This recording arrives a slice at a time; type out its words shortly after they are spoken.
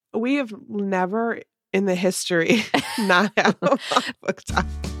We have never in the history not have a book talk.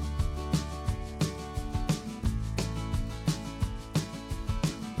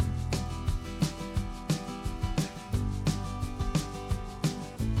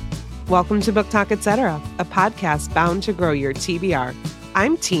 Welcome to Book Talk, Etc., a podcast bound to grow your TBR.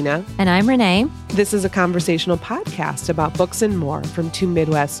 I'm Tina. And I'm Renee. This is a conversational podcast about books and more from two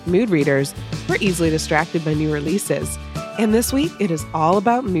Midwest mood readers who are easily distracted by new releases. And this week, it is all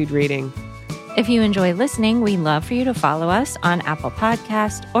about mood reading. If you enjoy listening, we'd love for you to follow us on Apple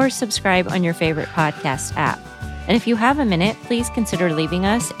Podcasts or subscribe on your favorite podcast app. And if you have a minute, please consider leaving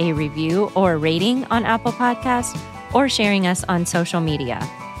us a review or a rating on Apple Podcasts or sharing us on social media.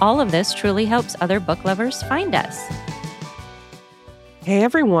 All of this truly helps other book lovers find us. Hey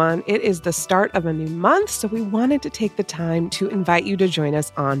everyone, it is the start of a new month, so we wanted to take the time to invite you to join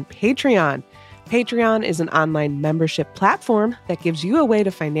us on Patreon. Patreon is an online membership platform that gives you a way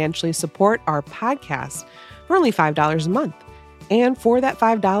to financially support our podcast for only $5 a month. And for that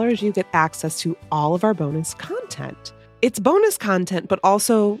 $5, you get access to all of our bonus content. It's bonus content, but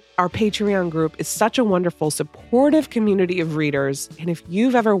also our Patreon group is such a wonderful, supportive community of readers. And if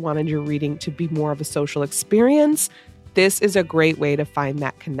you've ever wanted your reading to be more of a social experience, this is a great way to find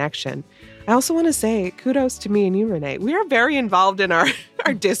that connection. I also want to say kudos to me and you, Renee. We are very involved in our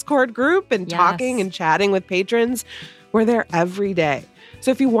Discord group and talking and chatting with patrons. We're there every day.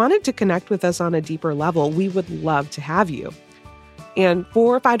 So if you wanted to connect with us on a deeper level, we would love to have you. And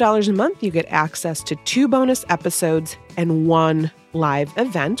for $5 a month, you get access to 2 bonus episodes and 1 live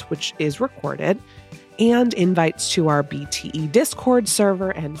event, which is recorded, and invites to our BTE Discord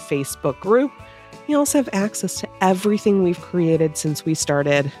server and Facebook group. You also have access to everything we've created since we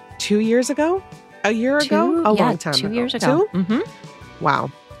started 2 years ago? A year ago? A long time ago. 2 years ago. 2? Mm-hmm. Wow.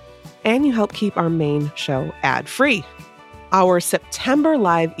 And you help keep our main show ad-free. Our September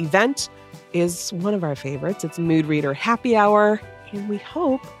live event is one of our favorites. It's Mood Reader Happy Hour. And we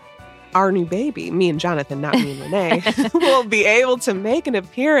hope our new baby, me and Jonathan, not me and Renee, will be able to make an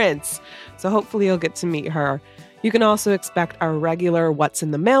appearance. So hopefully you'll get to meet her. You can also expect our regular What's in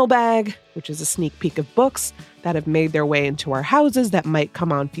the Mailbag, which is a sneak peek of books that have made their way into our houses that might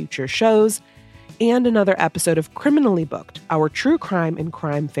come on future shows, and another episode of Criminally Booked, our true crime and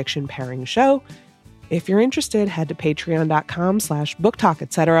crime fiction pairing show. If you're interested, head to patreon.com/booktalk,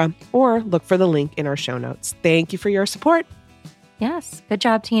 etc., or look for the link in our show notes. Thank you for your support. Yes. Good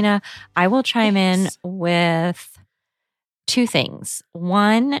job, Tina. I will chime in with 2 things.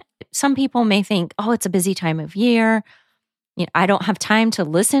 One, some people may think, oh, it's a busy time of year. You know, I don't have time to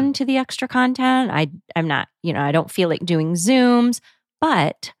listen to the extra content. I'm not, I don't feel like doing Zooms,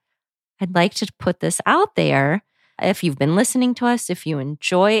 but I'd like to put this out there. If you've been listening to us, if you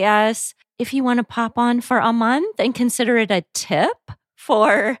enjoy us, if you want to pop on for a month and consider it a tip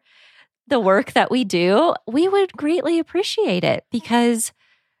for the work that we do, we would greatly appreciate it because,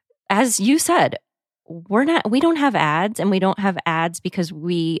 as you said, we don't have ads, and we don't have ads because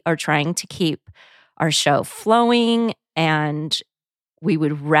we are trying to keep our show flowing, and we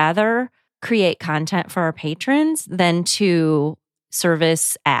would rather create content for our patrons than to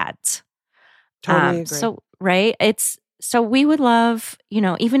service ads. Totally agree. So, right? So we would love,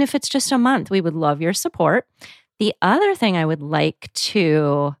 even if it's just a month, we would love your support. The other thing I would like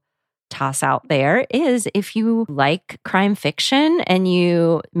to toss out there is if you like crime fiction and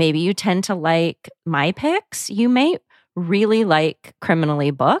you tend to like my picks, you may really like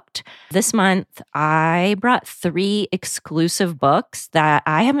Criminally Booked. This month, I brought 3 exclusive books that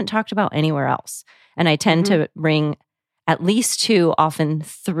I haven't talked about anywhere else. And I tend to bring at least 2, often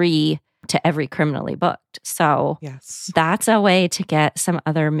 3 to every Criminally Booked. So that's a way to get some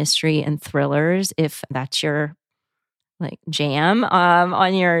other mystery and thrillers if that's your jam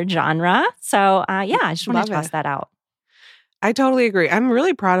on your genre. So I just want to toss that out. I totally agree. I'm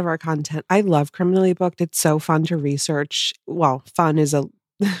really proud of our content. I love Criminally Booked. It's so fun to research. Well, fun is a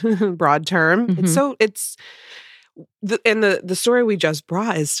broad term. The story we just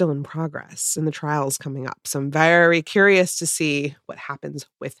brought is still in progress and the trial's coming up. So I'm very curious to see what happens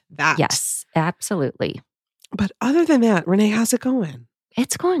with that. Yes, absolutely. But other than that, Renee, how's it going?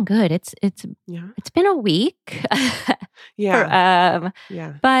 It's going good. It's been a week. But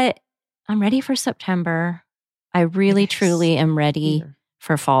I'm ready for September. I really, truly am ready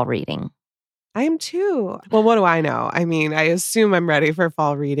for fall reading. I am too. Well, what do I know? I mean, I assume I'm ready for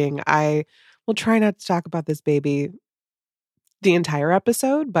fall reading. I will try not to talk about this baby the entire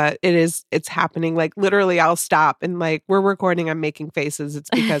episode, but it's happening. Like literally I'll stop and we're recording, I'm making faces. It's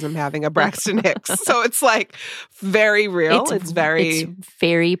because I'm having a Braxton Hicks. So it's very real. It's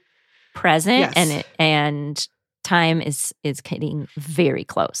very present and time is getting very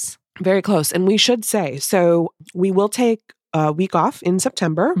close. Very close. And we should say, so we will take a week off in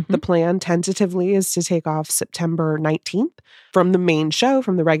September. Mhm. The plan tentatively is to take off September 19th from the main show,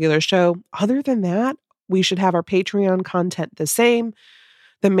 from the regular show. Other than that, we should have our Patreon content the same.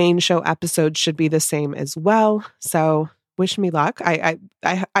 The main show episodes should be the same as well. So wish me luck. I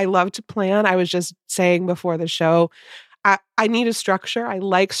love to plan. I was just saying before the show, I need a structure. I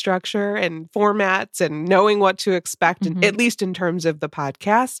like structure and formats and knowing what to expect, and at least in terms of the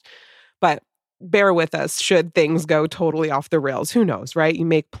podcast. But bear with us should things go totally off the rails. Who knows, right? You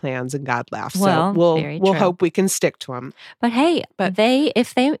make plans and God laughs. Well, so very we'll true. hope we can stick to them. But hey,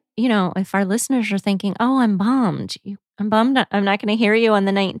 if our listeners are thinking, oh, I'm bummed. I'm bummed I'm not going to hear you on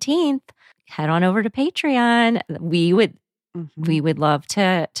the 19th. Head on over to Patreon. We would love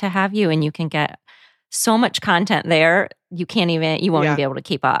to have you, and you can get so much content there. You won't even be able to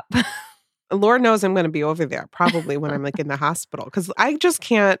keep up. Lord knows I'm going to be over there probably when I'm like in the hospital, because I just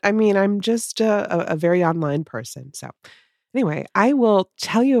can't. I mean, I'm just a very online person. So anyway, I will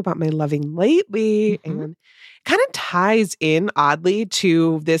tell you about my loving lately, and kind of ties in oddly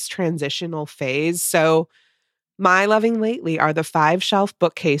to this transitional phase. So my loving lately are the 5 shelf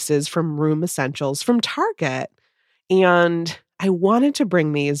bookcases from Room Essentials from Target. And I wanted to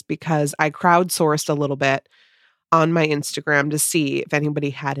bring these because I crowdsourced a little bit on my Instagram to see if anybody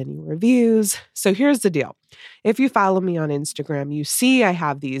had any reviews. So here's the deal. If you follow me on Instagram, you see I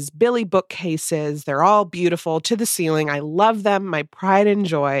have these Billy bookcases. They're all beautiful to the ceiling. I love them, my pride and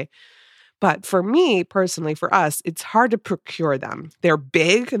joy. But for me, personally, for us, it's hard to procure them. They're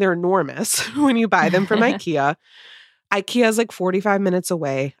big, they're enormous when you buy them from IKEA. IKEA is like 45 minutes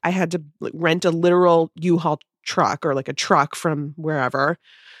away. I had to rent a literal U-Haul truck or like a truck from wherever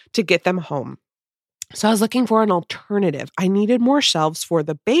to get them home. So I was looking for an alternative. I needed more shelves for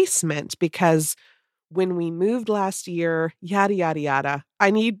the basement because when we moved last year, yada, yada, yada,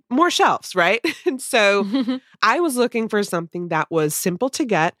 I need more shelves, right? And so I was looking for something that was simple to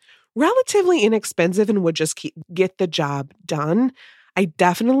get, relatively inexpensive, and would just get the job done. I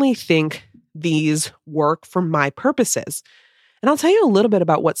definitely think these work for my purposes. And I'll tell you a little bit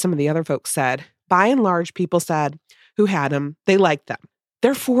about what some of the other folks said. By and large, people said who had them, they liked them.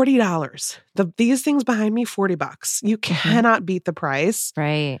 They're $40. These things behind me, $40. You cannot beat the price.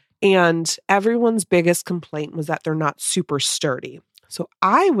 Right. And everyone's biggest complaint was that they're not super sturdy. So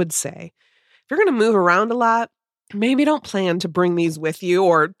I would say, if you're going to move around a lot, maybe don't plan to bring these with you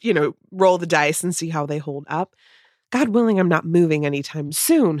or, roll the dice and see how they hold up. God willing, I'm not moving anytime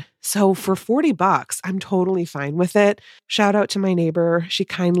soon. So for $40, I'm totally fine with it. Shout out to my neighbor. She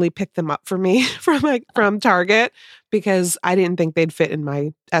kindly picked them up for me from Target because I didn't think they'd fit in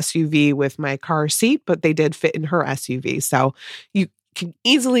my SUV with my car seat, but they did fit in her SUV. So you can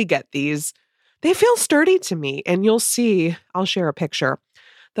easily get these. They feel sturdy to me, and you'll see, I'll share a picture.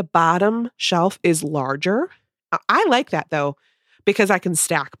 The bottom shelf is larger. I like that though, because I can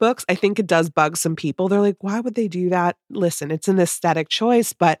stack books. I think it does bug some people. They're like, why would they do that? Listen, it's an aesthetic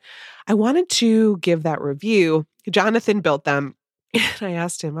choice, but I wanted to give that review. Jonathan built them. And I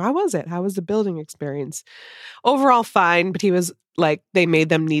asked him, how was it? How was the building experience? Overall, fine, but he was like, they made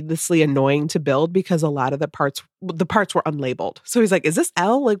them needlessly annoying to build because a lot of the parts were unlabeled. So he's like, is this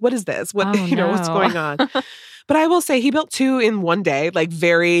L? Like, what is this? What's going on? But I will say he built 2 in one day, like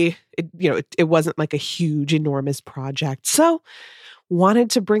it wasn't like a huge, enormous project. So wanted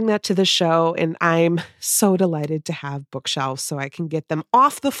to bring that to the show, and I'm so delighted to have bookshelves so I can get them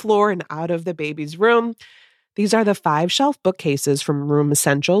off the floor and out of the baby's room. These are the 5 shelf bookcases from Room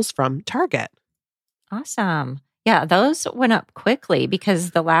Essentials from Target. Awesome. Yeah, those went up quickly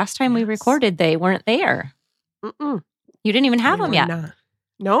because the last time we recorded, they weren't there. Mm-mm. You didn't even have them yet. Not.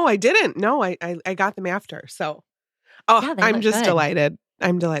 No, I didn't. No, I got them after. So, I'm just delighted.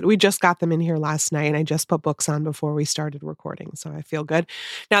 I'm delighted. We just got them in here last night, and I just put books on before we started recording. So I feel good.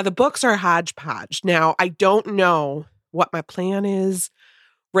 Now, the books are hodgepodge. Now, I don't know what my plan is.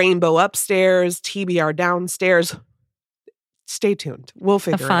 Rainbow upstairs, TBR downstairs. Stay tuned. We'll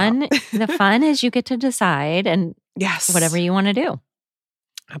figure it out. The fun is you get to decide and whatever you want to do.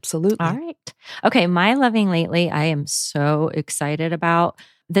 Absolutely. All right. Okay. My loving lately, I am so excited about.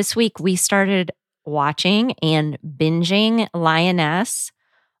 This week, we started watching and binging Lioness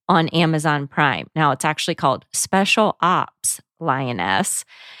on Amazon Prime. Now, it's actually called Special Ops Lioness,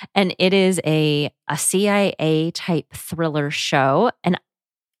 and it is a CIA type thriller show. And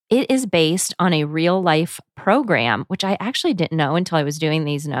it is based on a real life program, which I actually didn't know until I was doing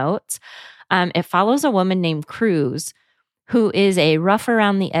these notes. It follows a woman named Cruz, who is a rough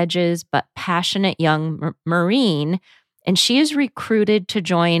around the edges but passionate young Marine, and she is recruited to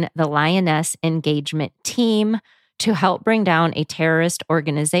join the Lioness engagement team to help bring down a terrorist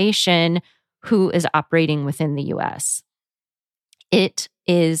organization who is operating within the US. It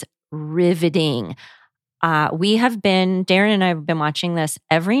is riveting. Darren and I have been watching this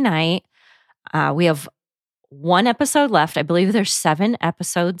every night. We have one episode left. I believe there's 7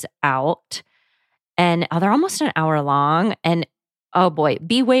 episodes out, and they're almost an hour long. And oh boy,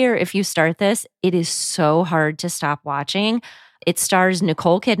 beware if you start this. It is so hard to stop watching. It stars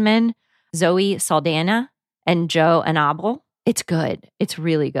Nicole Kidman, Zoe Saldana, and Joe Anabel. It's good. It's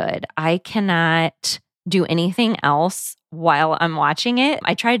really good. I cannot do anything else while I'm watching it.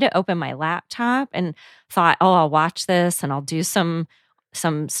 I tried to open my laptop and thought, oh, I'll watch this and I'll do some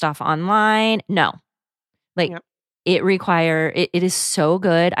stuff online. No. Yep. It is so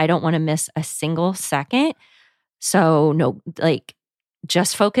good. I don't want to miss a single second. So no,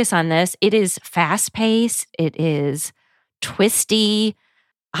 just focus on this. It is fast paced. It is twisty.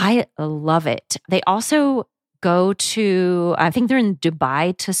 I love it. They also go to, I think they're in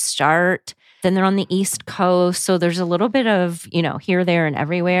Dubai to start. Then they're on the East Coast. So there's a little bit of, here, there, and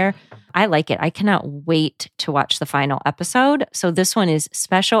everywhere. I like it. I cannot wait to watch the final episode. So this one is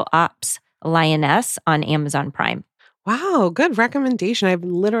Special Ops Lioness on Amazon Prime. Wow, good recommendation. I've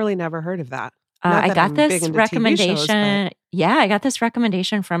literally never heard of that. I got this recommendation. Yeah, I got this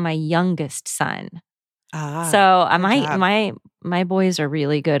recommendation from my youngest son. So my boys are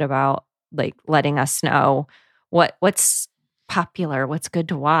really good about letting us know what's popular, what's good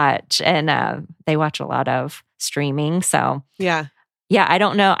to watch, and they watch a lot of streaming. So yeah, I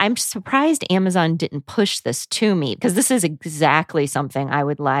don't know. I'm surprised Amazon didn't push this to me because this is exactly something I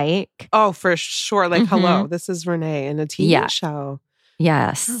would like. Oh, for sure. Hello, this is Renee in a TV show.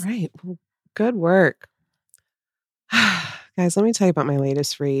 Yes. All right. Well, good work. Guys, let me tell you about my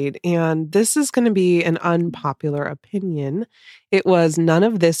latest read. And this is going to be an unpopular opinion. It was None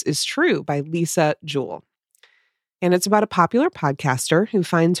of This Is True by Lisa Jewell. And it's about a popular podcaster who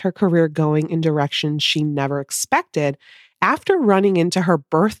finds her career going in directions she never expected after running into her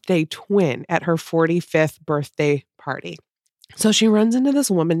birthday twin at her 45th birthday party. So she runs into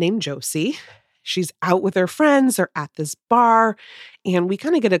this woman named Josie. She's out with her friends. They're at this bar. And we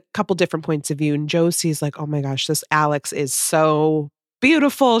kind of get a couple different points of view. And Josie's like, oh my gosh, this Alex is so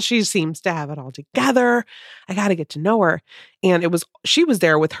beautiful. She seems to have it all together. I got to get to know her. And she was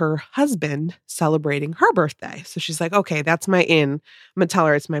there with her husband celebrating her birthday. So she's like, okay, that's my in. I'm going to tell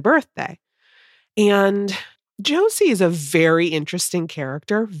her it's my birthday. And Josie is a very interesting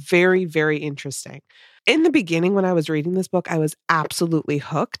character. Very, very interesting. In the beginning, when I was reading this book, I was absolutely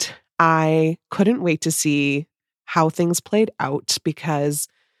hooked. I couldn't wait to see how things played out because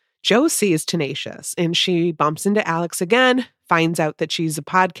Josie is tenacious and she bumps into Alex again, finds out that she's a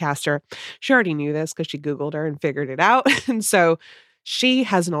podcaster. She already knew this because she Googled her and figured it out. And so she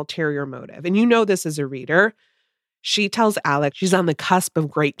has an ulterior motive. And this as a reader. She tells Alex she's on the cusp of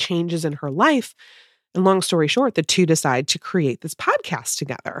great changes in her life. And long story short, the two decide to create this podcast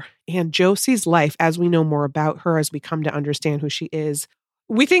together. And Josie's life, as we know more about her, as we come to understand who she is,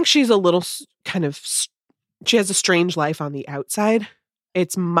 we think she's a little she has a strange life on the outside.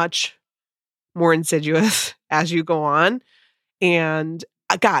 It's much more insidious as you go on. And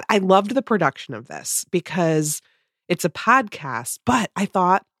God, I loved the production of this because it's a podcast, but I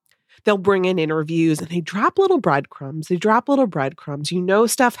thought they'll bring in interviews and they drop little breadcrumbs.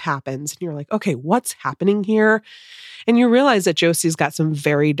 Stuff happens and you're like, okay, what's happening here? And you realize that Josie's got some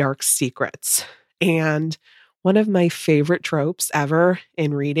very dark secrets. And one of my favorite tropes ever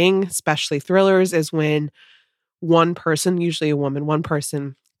in reading, especially thrillers, is when one person, usually a woman, kind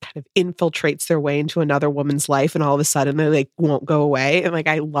of infiltrates their way into another woman's life and all of a sudden they won't go away. And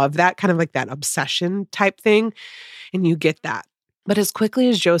I love that kind of that obsession type thing. And you get that. But as quickly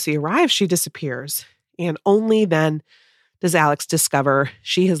as Josie arrives, she disappears. And only then does Alex discover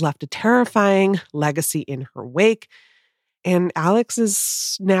she has left a terrifying legacy in her wake. And Alex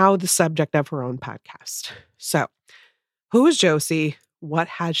is now the subject of her own podcast. So, who is Josie? What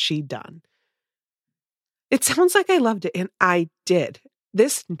has she done? It sounds like I loved it, and I did.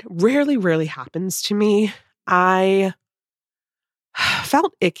 This rarely happens to me. I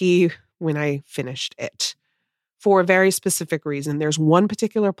felt icky when I finished it for a very specific reason. There's one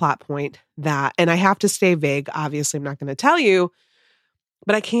particular plot point that, and I have to stay vague. Obviously, I'm not going to tell you,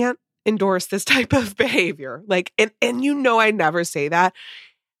 but I can't endorse this type of behavior. And I never say that.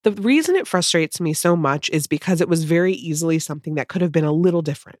 The reason it frustrates me so much is because it was very easily something that could have been a little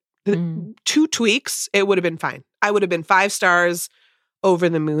different. The 2 tweaks, it would have been fine. I would have been 5 stars over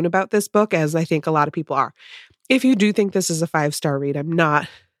the moon about this book, as I think a lot of people are. If you do think this is a 5-star read, I'm not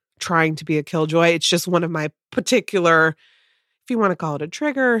trying to be a killjoy. It's just one of my particular, if you want to call it a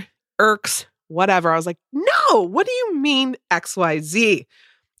trigger, irks whatever. I was like, no, what do you mean XYZ?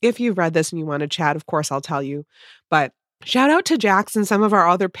 If you've read this and you want to chat, of course, I'll tell you. But shout out to Jax and some of our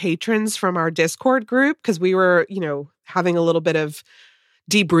other patrons from our Discord group, because we were, having a little bit of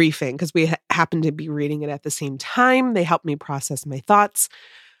debriefing because we happened to be reading it at the same time. They helped me process my thoughts.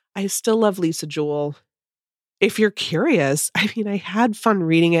 I still love Lisa Jewell. If you're curious, I had fun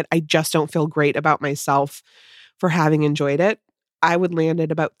reading it. I just don't feel great about myself for having enjoyed it. I would land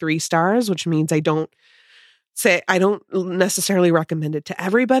at about 3 stars, which means I don't necessarily recommend it to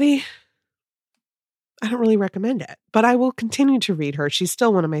everybody. I don't really recommend it, but I will continue to read her. She's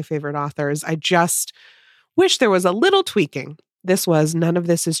still one of my favorite authors. I just wish there was a little tweaking. This was None of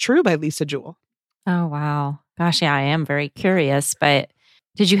This Is True by Lisa Jewell. Oh, wow. Gosh, yeah, I am very curious, but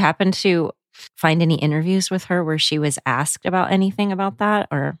did you happen to find any interviews with her where she was asked about anything about that,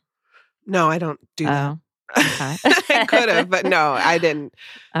 or? No, I don't do that. Okay. I could have, but no, I didn't.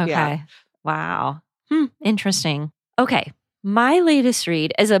 Okay. Yeah. Wow. Interesting. Okay. My latest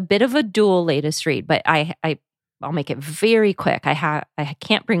read is a bit of a dual latest read, but I'll make it very quick. I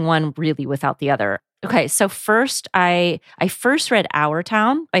can't bring one really without the other. Okay. So first, I first read Our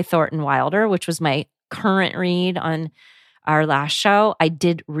Town by Thornton Wilder, which was my current read on our last show. I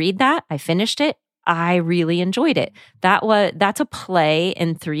did read that. I finished it. I really enjoyed it. That's a play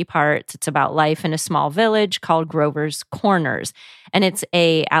in 3 parts. It's about life in a small village called Grover's Corners, and it's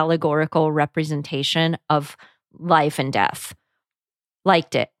a allegorical representation of life and death.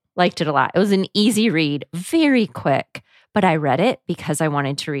 Liked it a lot. It was an easy read, very quick, but I read it because I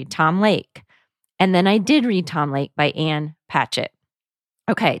wanted to read Tom Lake. And then I did read Tom Lake by Ann Patchett.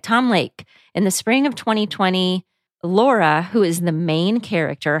 Okay, Tom Lake. In the spring of 2020, Laura, who is the main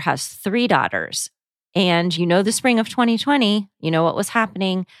character, has 3 daughters. And the spring of 2020, what was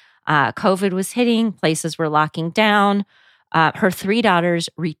happening. COVID was hitting, places were locking down. Her 3 daughters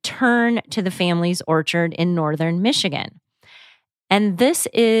return to the family's orchard in northern Michigan. And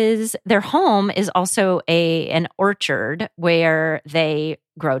their home is also an orchard where they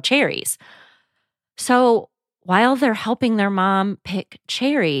grow cherries. So while they're helping their mom pick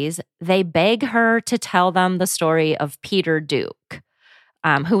cherries, they beg her to tell them the story of Peter Duke,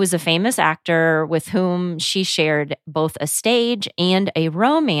 who was a famous actor with whom she shared both a stage and a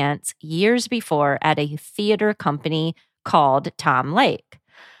romance years before at a theater company called Tom Lake.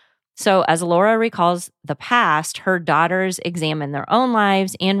 So as Laura recalls the past, her daughters examine their own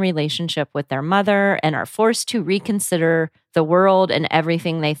lives and relationship with their mother and are forced to reconsider the world and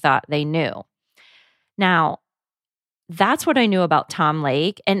everything they thought they knew. Now, that's what I knew about Tom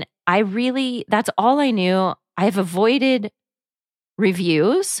Lake. And that's all I knew. I've avoided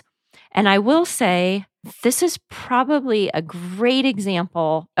reviews. And I will say, this is probably a great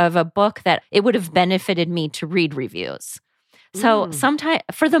example of a book that it would have benefited me to read reviews. So sometimes,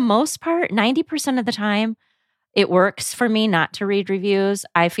 for the most part, 90% of the time, it works for me not to read reviews.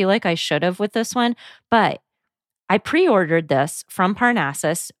 I feel like I should have with this one, but I pre-ordered this from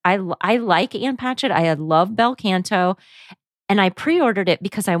Parnassus. I like Ann Patchett. I love Bel Canto, and I pre-ordered it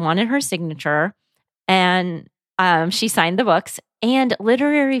because I wanted her signature, and she signed the books. And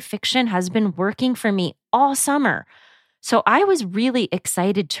literary fiction has been working for me all summer, so I was really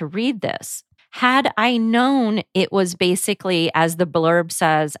excited to read this. Had I known it was basically, as the blurb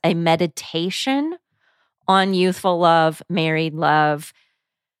says, a meditation on youthful love, married love,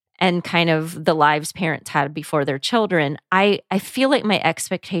 and kind of the lives parents had before their children, I feel like my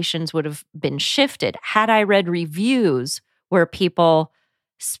expectations would have been shifted. Had I read reviews where people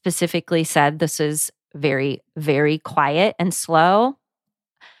specifically said this is very, very quiet and slow,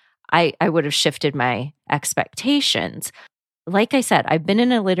 I would have shifted my expectations. Like I said, I've been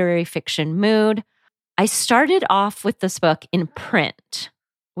in a literary fiction mood. I started off with this book in print,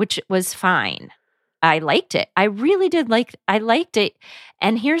 which was fine. I liked it. I really did I liked it.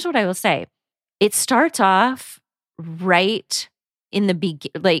 And here's what I will say. It starts off right in the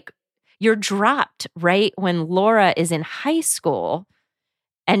beginning, like you're dropped right when Laura is in high school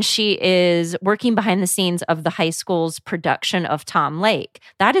and she is working behind the scenes of the high school's production of Tom Lake.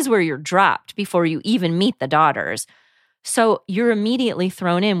 That is where you're dropped before you even meet the daughters. So you're immediately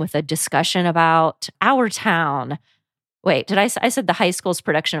thrown in with a discussion about Our Town. Wait, I said the high school's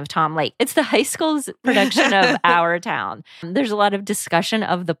production of Tom Lake. It's the high school's production of Our Town. There's a lot of discussion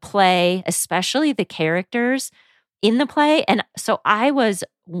of the play, especially the characters in the play. And so I was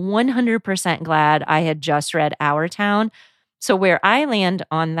 100% glad I had just read Our Town. So where I land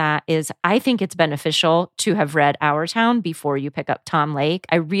on that is I think it's beneficial to have read Our Town before you pick up Tom Lake.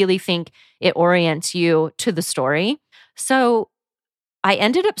 I really think it orients you to the story. So I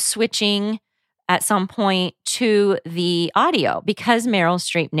ended up switching at some point to the audio because Meryl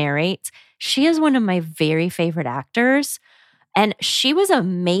Streep narrates. She is one of my very favorite actors, and she was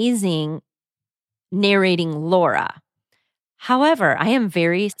amazing narrating Laura. However, I am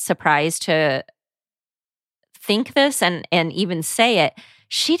very surprised to think this and even say it.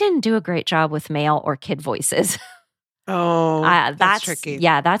 She didn't do a great job with male or kid voices. Oh, that's tricky.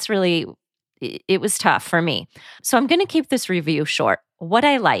 Yeah, that's really, it was tough for me. So I'm going to keep this review short. What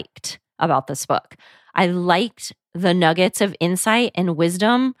I liked about this book, I liked the nuggets of insight and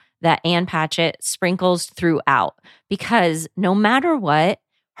wisdom that Ann Patchett sprinkles throughout, because no matter what,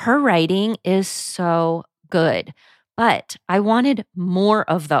 her writing is so good. But I wanted more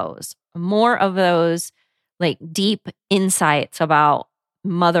of those like deep insights about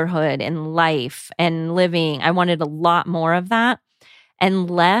motherhood and life and living. I wanted a lot more of that and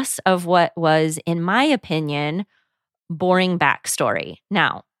less of what was, in my opinion, boring backstory.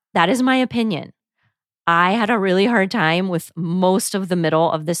 Now, that is my opinion. I had a really hard time with most of the middle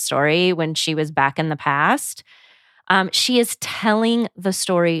of this story when she was back in the past. She is telling the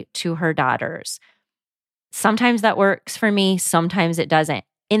story to her daughters. Sometimes that works for me, sometimes it doesn't.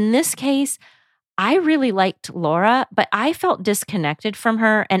 In this case, I really liked Laura, but I felt disconnected from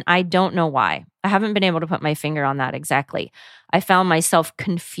her, and I don't know why. I haven't been able to put my finger on that exactly. I found myself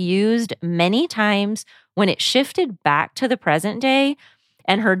confused many times when it shifted back to the present day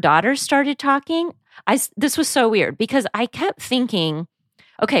and her daughters started talking. This was so weird because I kept thinking,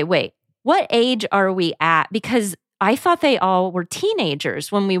 okay, wait, what age are we at? Because I thought they all were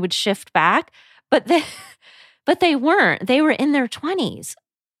teenagers when we would shift back, but they weren't. They were in their 20s.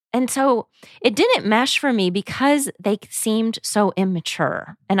 And so it didn't mesh for me because they seemed so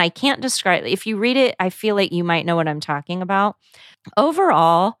immature. And I can't describe, if you read it, I feel like you might know what I'm talking about.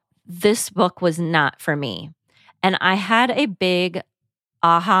 Overall, this book was not for me. And I had a big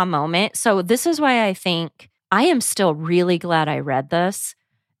aha moment. So this is why I think I am still really glad I read this.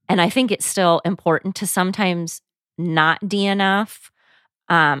 And I think it's still important to sometimes not DNF.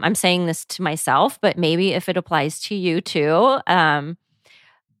 I'm saying this to myself, but maybe if it applies to you too.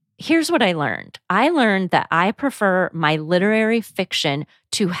 Here's what I learned. I learned that I prefer my literary fiction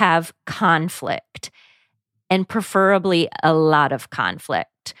to have conflict, and preferably a lot of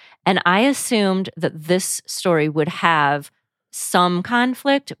conflict. And I assumed that this story would have some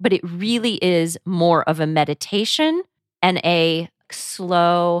conflict, but it really is more of a meditation and a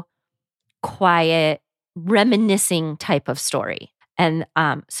slow, quiet, reminiscing type of story. And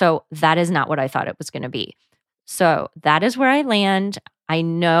so that is not what I thought it was going to be. So that is where I land. I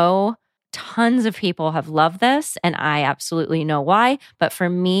know tons of people have loved this, and I absolutely know why. But for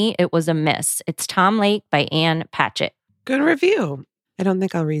me, it was a miss. It's Tom Lake by Ann Patchett. Good review. I don't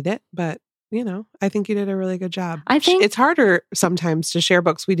think I'll read it, but I think you did a really good job. I think it's harder sometimes to share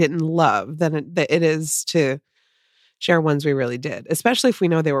books we didn't love than it is to share ones we really did, especially if we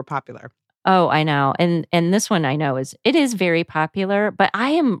know they were popular. Oh, I know. And this one I know it is very popular, but I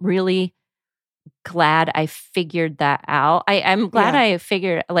am really glad I figured that out. I'm glad I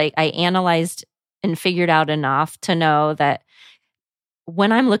figured, I analyzed and figured out enough to know that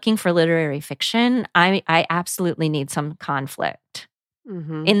when I'm looking for literary fiction, I absolutely need some conflict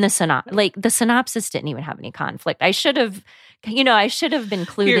in the synopsis. The synopsis didn't even have any conflict. I should have been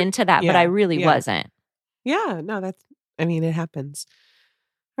clued into that, but I really wasn't. Yeah, no, it happens.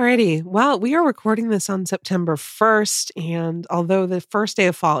 Alrighty. Well, we are recording this on September 1st, and although the first day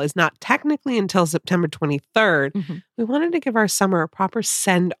of fall is not technically until September 23rd, we wanted to give our summer a proper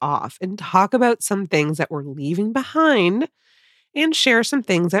send-off and talk about some things that we're leaving behind and share some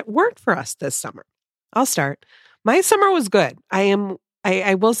things that worked for us this summer. I'll start. My summer was good.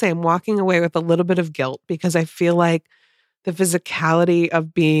 I will say I'm walking away with a little bit of guilt because I feel like the physicality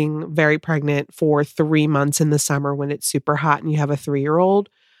of being very pregnant for 3 months in the summer when it's super hot and you have a 3-year-old,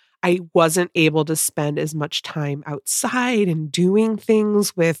 I wasn't able to spend as much time outside and doing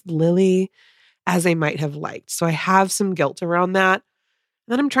things with Lily as I might have liked. So I have some guilt around that. And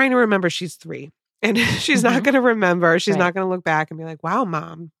then I'm trying to remember she's 3 and she's not going to remember. She's not going to look back and be like, wow,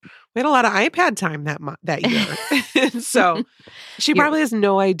 Mom, we had a lot of iPad time that year. So she probably has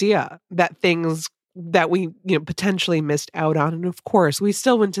no idea that things that we potentially missed out on. And of course, we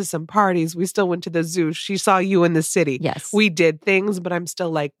still went to some parties. We still went to the zoo. She saw you in the city. Yes. We did things, but I'm still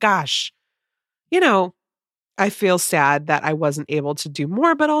like, gosh, I feel sad that I wasn't able to do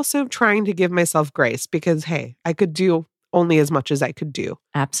more, but also trying to give myself grace because, hey, I could do only as much as I could do.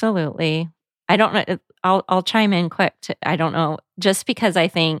 Absolutely. I don't know. I'll chime in quick. I don't know. Just because I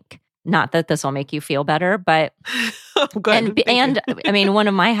think, not that this will make you feel better, but Good. And I mean, one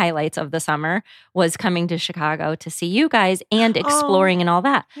of my highlights of the summer was coming to Chicago to see you guys and exploring and all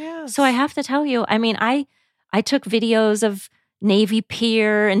that. Yes. So I have to tell you, I mean, I took videos of Navy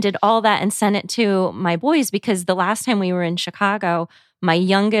Pier and did all that and sent it to my boys because the last time we were in Chicago, my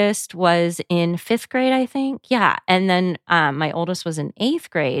youngest was in 5th grade, I think. Yeah. And then my oldest was in 8th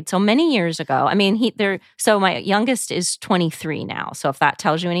grade. So many years ago. I mean, so my youngest is 23 now. So if that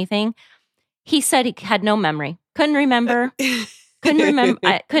tells you anything, he said he had no memory. Couldn't remember.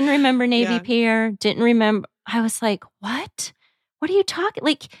 I couldn't remember Navy Pier. Didn't remember. I was like, what? What are you talking?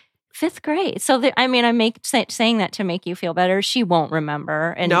 Like 5th grade. So I mean, I saying that to make you feel better. She won't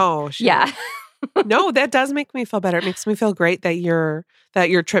remember. And no. No, that does make me feel better. It makes me feel great that your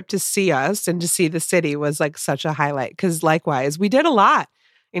trip to see us and to see the city was like such a highlight. Because likewise, we did a lot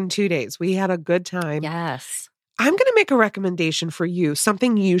in 2 days. We had a good time. Yes. I'm going to make a recommendation for you,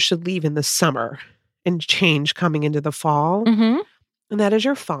 something you should leave in the summer and change coming into the fall. Mm-hmm. And that is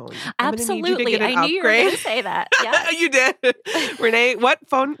your phone. Absolutely. I knew you were going to say that. Yes. You did. Renee, what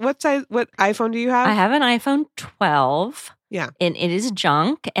iPhone do you have? I have an iPhone 12. Yeah. And it is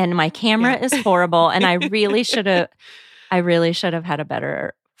junk and my camera is horrible. And I really should have had a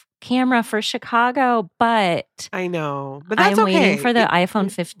better camera for Chicago, but I know. But that's I'm waiting for the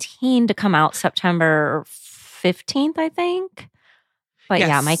iPhone 15 to come out September 15th, I think. But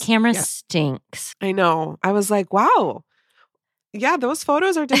yeah, my camera stinks. I know. I was like, wow. Yeah, those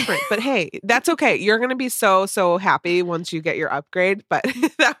photos are different. But hey, that's okay. You're going to be so, so happy once you get your upgrade. But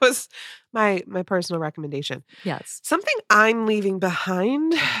that was my personal recommendation. Yes. Something I'm leaving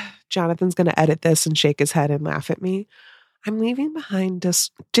behind, Jonathan's going to edit this and shake his head and laugh at me. I'm leaving behind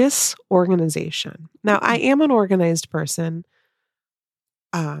disorganization. Now, I am an organized person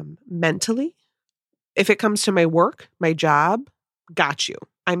mentally. If it comes to my work, my job, got you.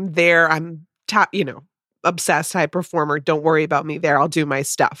 I'm there. I'm top, obsessed, high performer. Don't worry about me there. I'll do my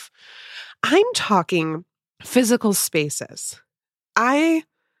stuff. I'm talking physical spaces. I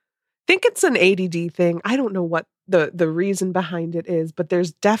think it's an ADD thing. I don't know what the reason behind it is, but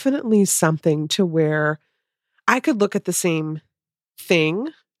there's definitely something to where I could look at the same thing,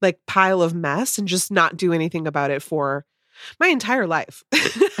 like pile of mess, and just not do anything about it for my entire life.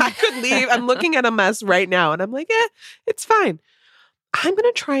 I could leave. I'm looking at a mess right now and I'm like, it's fine. I'm going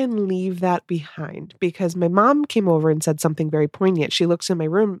to try and leave that behind because my mom came over and said something very poignant. She looks in my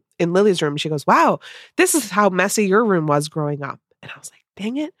room, in Lily's room. She goes, wow, this is how messy your room was growing up. And I was like,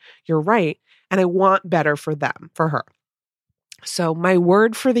 dang it, you're right. And I want better for her. So my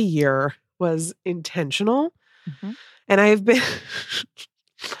word for the year was intentional. Mm-hmm. And I've been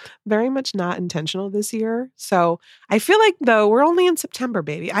very much not intentional this year. So I feel like, though, we're only in September,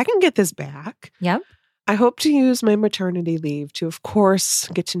 baby. I can get this back. Yep. I hope to use my maternity leave to, of course,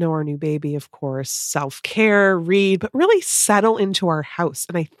 get to know our new baby, of course, self-care, read, but really settle into our house.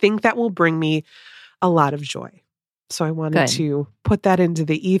 And I think that will bring me a lot of joy. So I wanted to put that into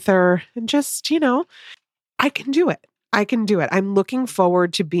the ether and just, I can do it. I'm looking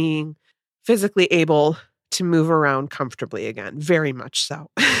forward to being physically able to move around comfortably again. Very much so.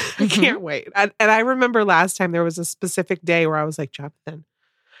 I can't wait. And I remember last time there was a specific day where I was like, Jonathan,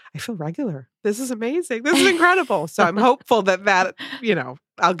 I feel regular. This is amazing. This is incredible. So I'm hopeful that,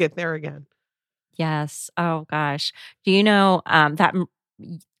 I'll get there again. Yes. Oh gosh. Do you know that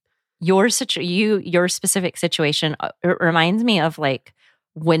your specific situation reminds me of like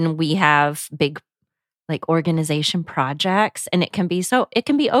when we have big like organization projects, and it can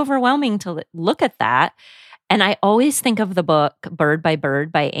be overwhelming to look at that. And I always think of the book Bird by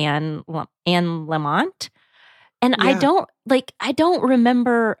Bird by Anne Lamott. And I don't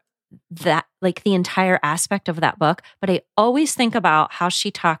remember that, like the entire aspect of that book, but I always think about how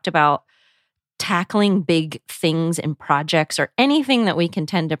she talked about tackling big things and projects or anything that we can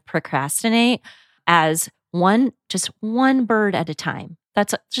tend to procrastinate as just one bird at a time.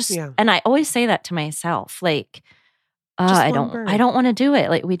 That's just, and I always say that to myself, like, I don't want to do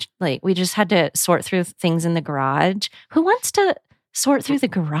it. We just had to sort through things in the garage. Who wants to sort through the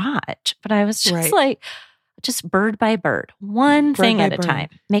garage? But I was just like, just bird by bird, one thing at a time.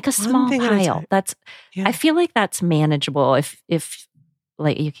 Make a small pile. I feel like that's manageable if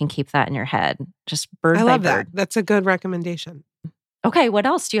like you can keep that in your head. Just bird by bird. I love that. That's a good recommendation. Okay, what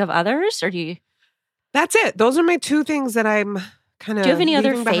else? Do you have others, or do you? That's it. Those are my two things that I'm kind of. Do you have any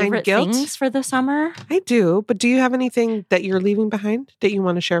other favorite things for the summer? I do, but do you have anything that you're leaving behind that you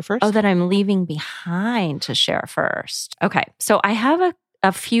want to share first? Oh, that I'm leaving behind to share first. Okay, so I have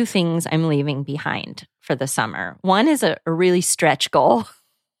a few things I'm leaving behind for the summer. One is a really stretch goal.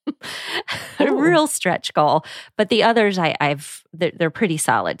 A real stretch goal, but the others they're pretty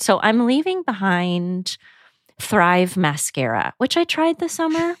solid. So I'm leaving behind Thrive mascara, which I tried this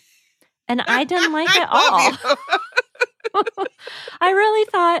summer and I didn't like it all. I really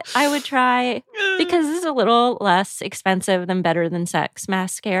thought I would try because it's a little less expensive than Better Than Sex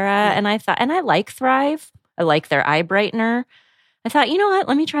mascara. And I thought, and I like Thrive. I like their eye brightener. I thought, you know what?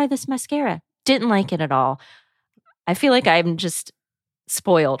 Let me try this mascara. Didn't like it at all. I feel like I'm just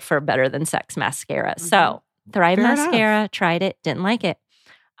spoiled for Better Than Sex mascara. So Thrive Fair mascara, enough. tried it, didn't like it.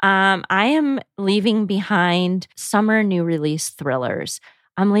 I am leaving behind summer new release thrillers.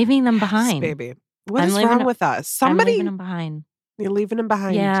 I'm leaving them behind. Baby. What I'm is leaving wrong them- with us? I'm Somebody, leaving them behind. you're leaving them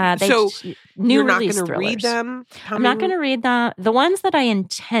behind. Yeah. So new you're not release going to read thrillers. them? I'm not going to read them. The ones that I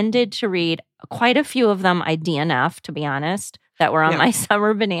intended to read, quite a few of them I DNF'd, to be honest, that were on my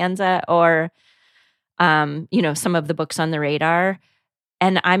summer bonanza or, some of the books on the radar.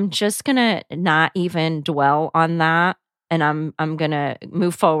 And I'm just going to not even dwell on that. And I'm going to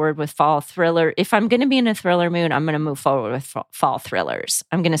move forward with fall thriller. If I'm going to be in a thriller mood, I'm going to move forward with fall thrillers.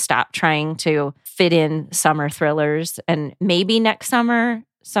 I'm going to stop trying to fit in summer thrillers and maybe next summer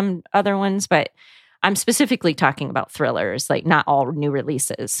some other ones, but I'm specifically talking about thrillers, like not all new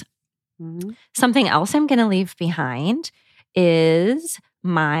releases. Mhm. Something else I'm going to leave behind is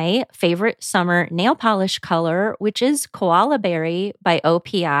my favorite summer nail polish color, which is Koala Berry by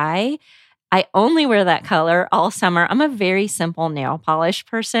OPI. I only wear that color all summer. I'm a very simple nail polish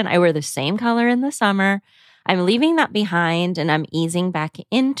person. I wear the same color in the summer. I'm leaving that behind and I'm easing back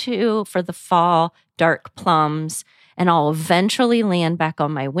into, for the fall, dark plums. And I'll eventually land back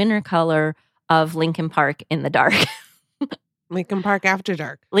on my winter color of Lincoln Park in the dark. Lincoln Park After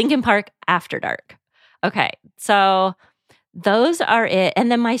Dark. Lincoln Park After Dark. Okay, so those are it. And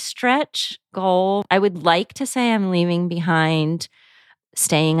then my stretch goal, I would like to say I'm leaving behind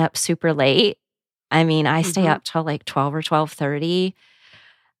staying up super late. I mean, I stay up till like 12 or 12:30.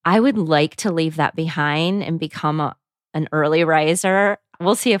 I would like to leave that behind and become an early riser.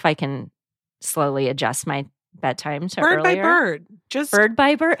 We'll see if I can slowly adjust my bedtime to Bird earlier. by bird. Just Bird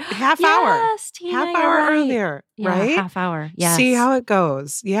by bird. half hour. Yes, Tina, Half you're hour right. earlier, Yeah, right? half hour. Yes. See how it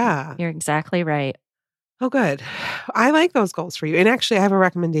goes. Yeah. You're exactly right. Oh, good. I like those goals for you. And actually, I have a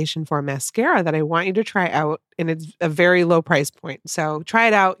recommendation for a mascara that I want you to try out. And it's a very low price point. So try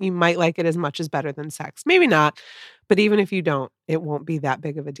it out. You might like it as much as Better Than Sex. Maybe not. But even if you don't, it won't be that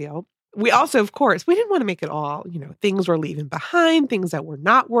big of a deal. We also, of course, we didn't want to make it all, things we're leaving behind, things that were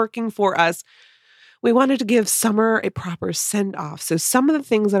not working for us. We wanted to give summer a proper send off. So some of the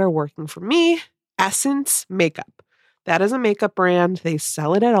things that are working for me, Essence Makeup. That is a makeup brand. They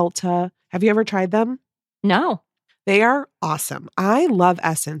sell it at Ulta. Have you ever tried them? No. They are awesome. I love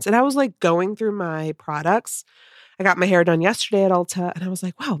Essence. And I was like going through my products. I got my hair done yesterday at Ulta and I was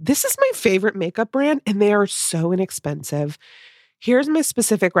like, wow, this is my favorite makeup brand and they are so inexpensive. Here's my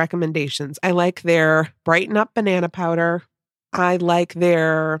specific recommendations. I like their Brighten Up Banana Powder. I like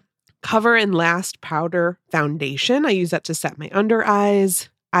their Cover and Last Powder Foundation. I use that to set my under eyes.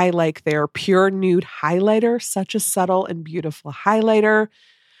 I like their Pure Nude Highlighter, such a subtle and beautiful highlighter.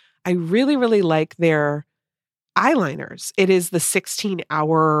 I really, really like their eyeliners. It is the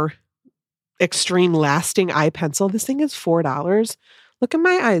 16-hour extreme lasting eye pencil. This thing is $4. Look at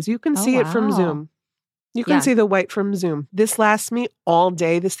my eyes. You can see it from wow. Zoom. You can see the white from Zoom. This lasts me all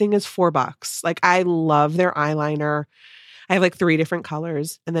day. This thing is $4. Like, I love their eyeliner. I have like 3 different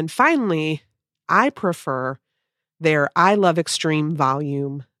colors. And then finally, I prefer their I Love Extreme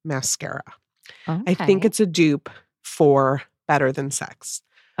Volume Mascara. Okay. I think it's a dupe for Better Than Sex.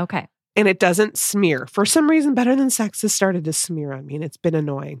 Okay. And it doesn't smear. For some reason, Better Than Sex has started to smear on me, and it's been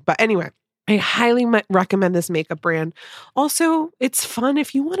annoying. But anyway, I highly recommend this makeup brand. Also, it's fun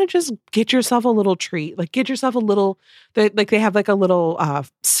if you want to just get yourself a little treat. Like, get yourself a little, they have like a little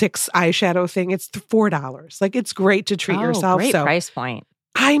 6 eyeshadow thing. It's $4. Like, it's great to treat yourself. Great So, price point.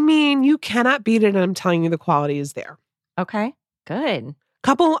 I mean, you cannot beat it. And I'm telling you, the quality is there. Okay. Good.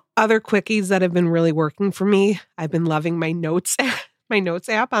 Couple other quickies that have been really working for me. I've been loving my notes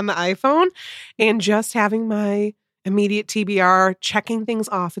app on the iPhone and just having my immediate TBR, checking things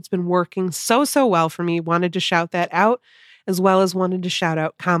off. It's been working so well for me. Wanted to shout that out, as well as wanted to shout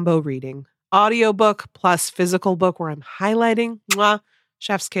out combo reading. Audiobook plus physical book where I'm highlighting. Mwah,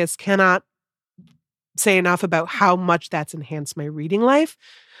 chef's kiss. Cannot say enough about how much that's enhanced my reading life.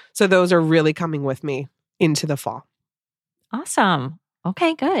 So those are really coming with me into the fall. Awesome.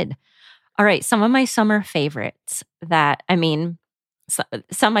 Okay, good. All right. Some of my summer favorites that,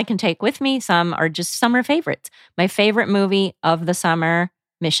 some I can take with me. Some are just summer favorites. My favorite movie of the summer,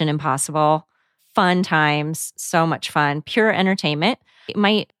 Mission Impossible. Fun times. So much fun. Pure entertainment.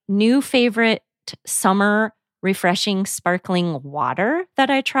 My new favorite summer refreshing sparkling water that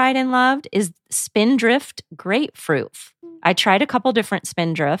I tried and loved is Spindrift Grapefruit. I tried a couple different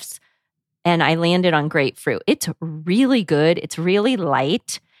Spindrifts and I landed on grapefruit. It's really good. It's really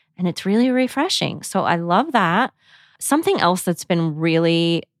light and it's really refreshing. So I love that. Something else that's been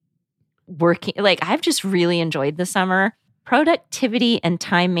really working, like I've just really enjoyed the summer, productivity and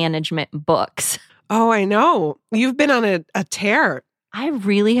time management books. Oh, I know. You've been on a tear. I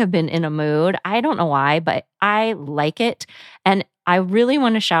really have been in a mood. I don't know why, but I like it. And I really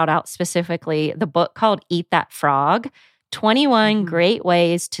want to shout out specifically the book called Eat That Frog, 21 Great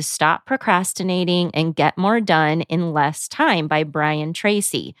Ways to Stop Procrastinating and Get More Done in Less Time by Brian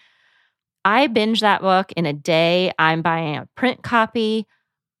Tracy. I binged that book in a day. I'm buying a print copy.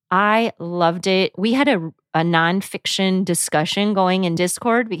 I loved it. We had a nonfiction discussion going in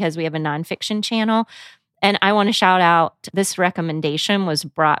Discord because we have a nonfiction channel. And I want to shout out, this recommendation was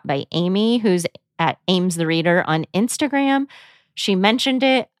brought by Amy, who's at Ames the Reader on Instagram. She mentioned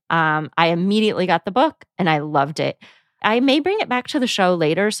it. I immediately got the book and I loved it. I may bring it back to the show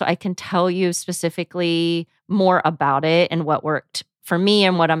later so I can tell you specifically more about it and what worked for me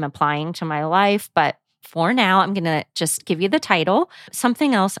and what I'm applying to my life. But for now, I'm going to just give you the title.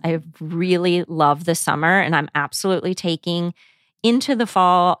 Something else I really love this summer and I'm absolutely taking into the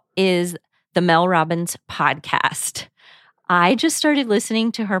fall is the Mel Robbins podcast. I just started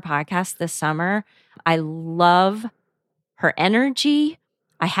listening to her podcast this summer. I love her energy.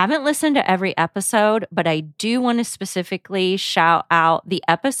 I haven't listened to every episode, but I do want to specifically shout out the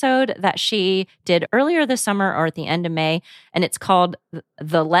episode that she did earlier this summer or at the end of May, and it's called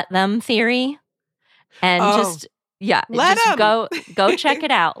The Let Them Theory. And go check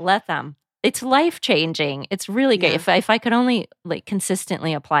it out. Let them. It's life-changing. It's really great. Yeah. If I could only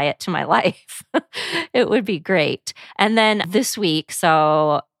consistently apply it to my life, it would be great. And then this week,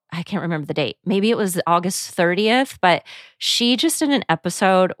 so I can't remember the date. Maybe it was August 30th, but she just did an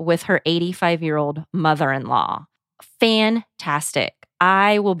episode with her 85-year-old mother-in-law. Fantastic.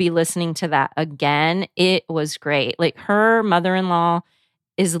 I will be listening to that again. It was great. Like her mother-in-law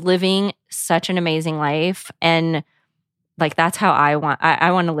is living such an amazing life, and like that's how I want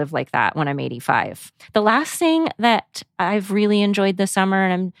to live like that when I'm 85. The last thing that I've really enjoyed this summer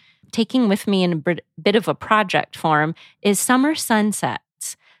and I'm taking with me in a bit of a project form is summer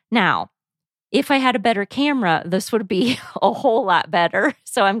sunsets. Now, if I had a better camera, this would be a whole lot better.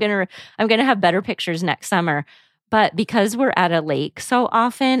 So I'm going to have better pictures next summer. But because we're at a lake so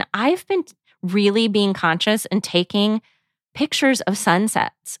often, I've been really being conscious and taking pictures of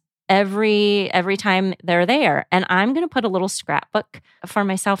sunsets every time they're there. And I'm going to put a little scrapbook for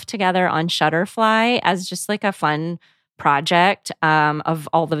myself together on Shutterfly as just like a fun project of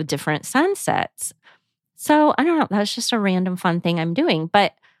all the different sunsets. So I don't know. That's just a random fun thing I'm doing.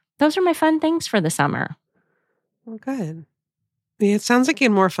 But those are my fun things for the summer. Well, good. Yeah, it sounds like you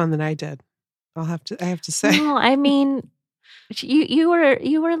had more fun than I did. I have to say. No, I mean, you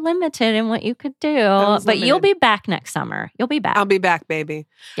were limited in what you could do, but you'll be back next summer. You'll be back. I'll be back, baby.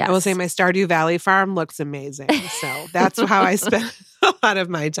 Yes. I will say my Stardew Valley farm looks amazing. So that's how I spend a lot of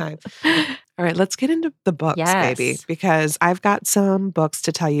my time. All right, let's get into the books, baby, because I've got some books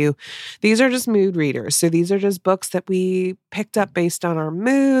to tell you. These are just mood readers. So these are just books that we picked up based on our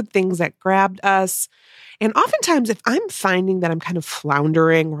mood, things that grabbed us. And oftentimes, if I'm finding that I'm kind of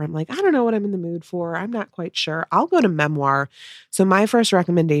floundering or I'm like, I don't know what I'm in the mood for, I'm not quite sure, I'll go to memoir. So my first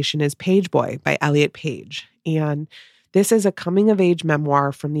recommendation is Page Boy by Elliot Page. And this is a coming-of-age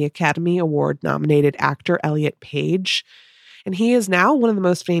memoir from the Academy Award-nominated actor Elliot Page. And he is now one of the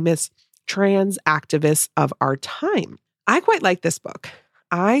most famous trans activists of our time. I quite like this book.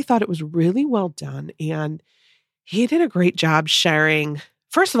 I thought it was really well done. And he did a great job sharing,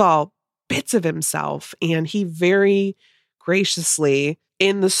 first of all, bits of himself. And he very graciously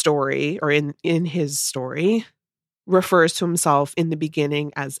in the story or in his story refers to himself in the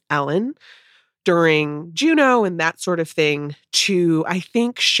beginning as Ellen during Juno and that sort of thing to, I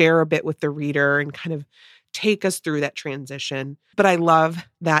think, share a bit with the reader and kind of take us through that transition. But I love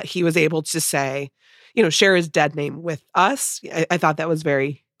that he was able to say, share his dead name with us. I thought that was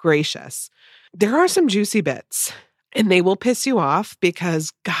very gracious. There are some juicy bits. And they will piss you off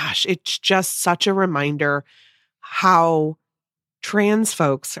because, gosh, it's just such a reminder how trans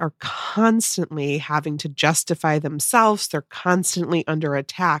folks are constantly having to justify themselves. They're constantly under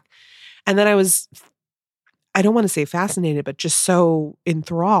attack. And then I don't want to say fascinated, but just so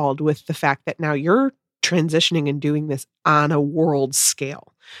enthralled with the fact that now you're transitioning and doing this on a world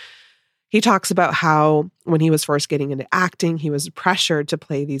scale. He talks about how when he was first getting into acting, he was pressured to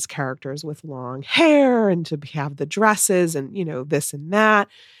play these characters with long hair and to have the dresses and, this and that.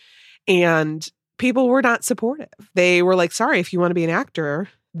 And people were not supportive. They were like, sorry, if you want to be an actor,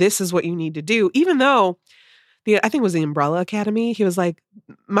 this is what you need to do. Even though I think it was the Umbrella Academy, he was like,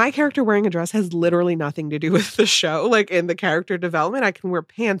 my character wearing a dress has literally nothing to do with the show. Like in the character development, I can wear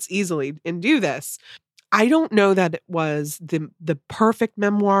pants easily and do this. I don't know that it was the perfect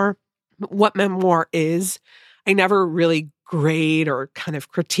memoir. What memoir is, I never really grade or kind of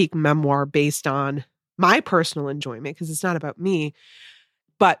critique memoir based on my personal enjoyment because it's not about me.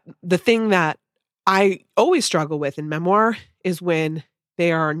 But the thing that I always struggle with in memoir is when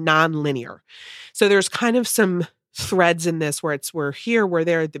they are non-linear. So there's kind of some threads in this where we're here, we're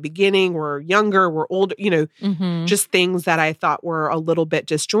there at the beginning, we're younger, we're older, just things that I thought were a little bit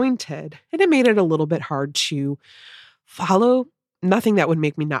disjointed. And it made it a little bit hard to follow. Nothing that would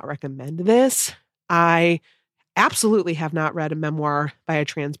make me not recommend this. I absolutely have not read a memoir by a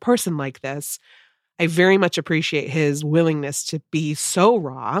trans person like this. I very much appreciate his willingness to be so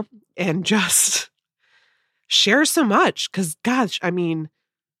raw and just share so much. Because, gosh, I mean,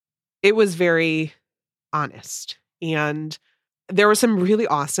 it was very honest. And there were some really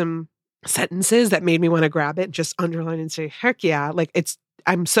awesome sentences that made me want to grab it, just underline and say, heck yeah. Like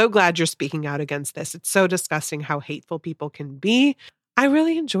I'm so glad you're speaking out against this. It's so disgusting how hateful people can be. I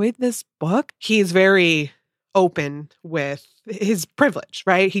really enjoyed this book. He's very open with his privilege,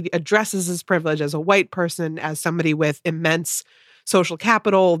 right? He addresses his privilege as a white person, as somebody with immense social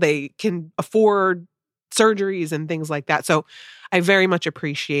capital. They can afford surgeries and things like that. So I very much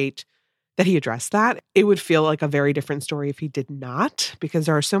appreciate that he addressed that. It would feel like a very different story if he did not, because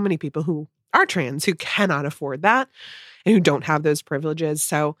there are so many people who are trans who cannot afford that and who don't have those privileges.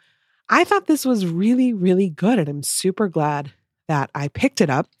 So I thought this was really, really good. And I'm super glad that I picked it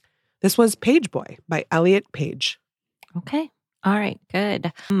up. This was Page Boy by Elliot Page. Okay. All right.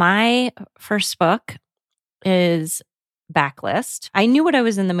 Good. My first book is Backlist. I knew what I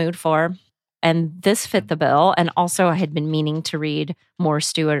was in the mood for, and this fit the bill. And also I had been meaning to read more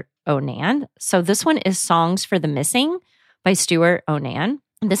Stuart Onan. So this one is Songs for the Missing by Stuart Onan.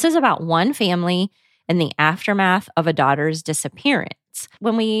 This is about one family in the aftermath of a daughter's disappearance.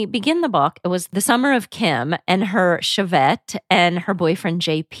 When we begin the book, it was the summer of Kim and her Chevette and her boyfriend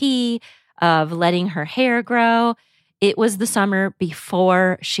JP, of letting her hair grow. It was the summer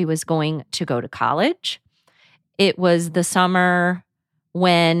before she was going to go to college. It was the summer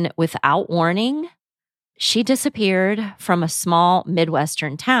when, without warning, she disappeared from a small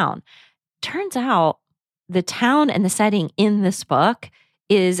Midwestern town. Turns out the town and the setting in this book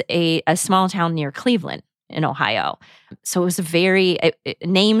is a small town near Cleveland in Ohio. So it was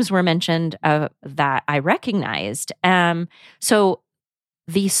names were mentioned that I recognized. So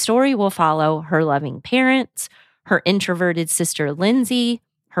the story will follow her loving parents, her introverted sister Lindsay,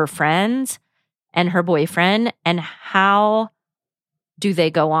 her friends, and her boyfriend, and how do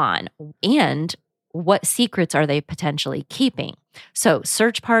they go on? And what secrets are they potentially keeping? So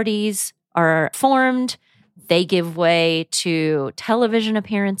search parties are formed. They give way to television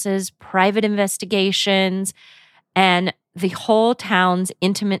appearances, private investigations, and the whole town's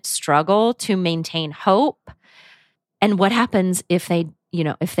intimate struggle to maintain hope. And what happens if they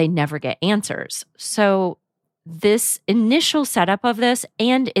never get answers? So this initial setup of this,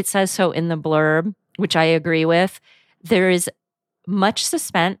 and it says so in the blurb, which I agree with, there is much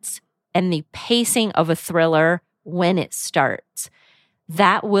suspense and the pacing of a thriller when it starts.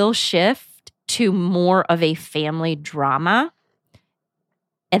 That will shift to more of a family drama.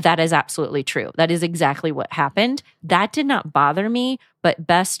 And that is absolutely true. That is exactly what happened. That did not bother me, but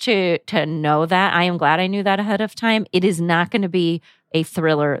best to know that. I am glad I knew that ahead of time. It is not going to be a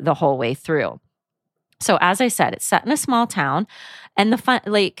thriller the whole way through. So as I said, it's set in a small town. And the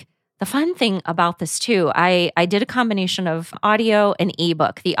fun thing about this too, I did a combination of audio and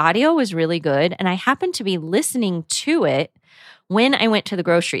ebook. The audio was really good, and I happened to be listening to it when I went to the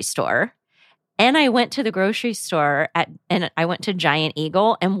grocery store. And I went to the grocery store and I went to Giant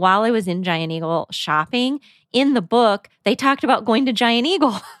Eagle. And while I was in Giant Eagle shopping, in the book, they talked about going to Giant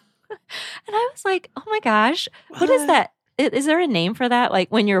Eagle. And I was like, oh my gosh, what is that? Is there a name for that? Like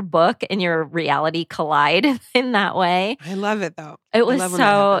when your book and your reality collide in that way? I love it though. It was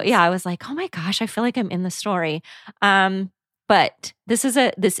I was like, oh my gosh, I feel like I'm in the story. But this is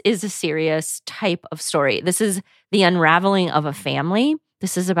a serious type of story. This is the unraveling of a family.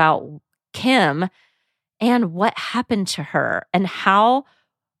 This is about Kim and what happened to her and how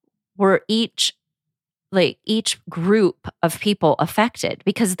were each group of people affected,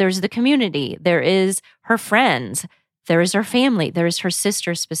 because there's the community, there is her friends, there is her family, there is her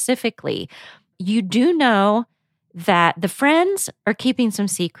sister specifically. You do know that the friends are keeping some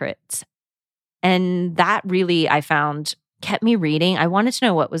secrets. And that really, I found, kept me reading. I wanted to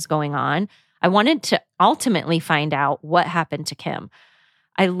know what was going on. I wanted to ultimately find out what happened to Kim.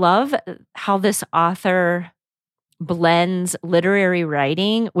 I love how this author blends literary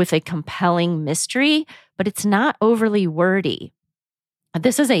writing with a compelling mystery, but it's not overly wordy.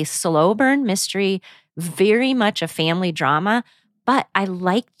 This is a slow burn mystery, very much a family drama, but I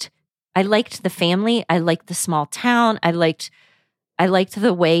liked the family. I liked the small town. I liked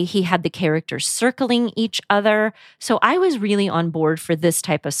the way he had the characters circling each other. So I was really on board for this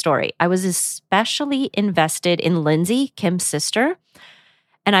type of story. I was especially invested in Lindsay, Kim's sister,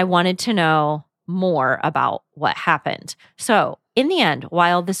 and I wanted to know more about what happened. So in the end,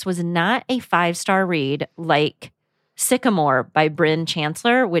 while this was not a 5-star read like Sycamore by Bryn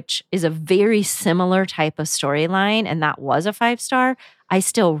Chancellor, which is a very similar type of storyline, and that was a 5-star, I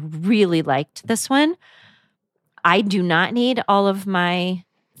still really liked this one. I do not need all of my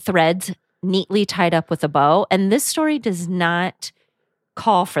threads neatly tied up with a bow, and this story does not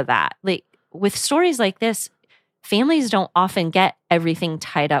call for that. Like with stories like this, families don't often get everything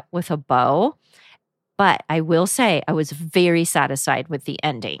tied up with a bow, but I will say I was very satisfied with the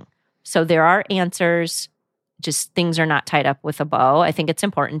ending. So there are answers, just things are not tied up with a bow. I think it's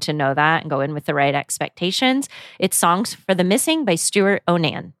important to know that and go in with the right expectations. It's Songs for the Missing by Stuart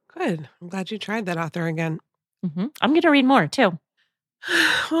Onan. Good. I'm glad you tried that author again. I'm going to read more too.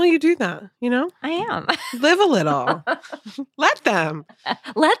 Well, you do that, you know? I am. Live a little. Let them.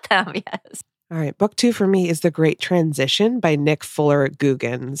 Let them, yes. All right. Book 2 for me is The Great Transition by Nick Fuller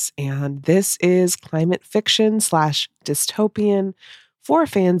Googins. And this is climate fiction / dystopian for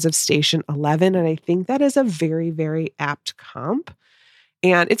fans of Station 11. And I think that is a very, very apt comp.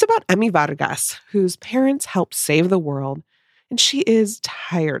 And it's about Emmy Vargas, whose parents helped save the world. And she is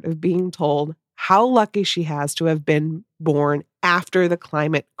tired of being told how lucky she has to have been born after the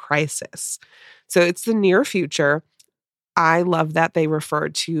climate crisis. So it's the near future. I love that they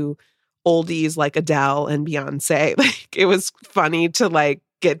referred to oldies like Adele and Beyonce. Like it was funny to like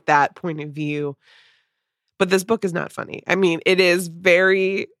get that point of view. But this book is not funny. I mean,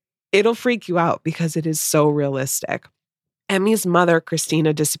 it'll freak you out because it is so realistic. Emmy's mother,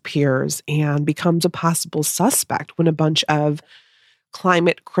 Christina, disappears and becomes a possible suspect when a bunch of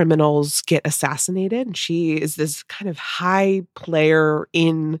climate criminals get assassinated. And she is this kind of high player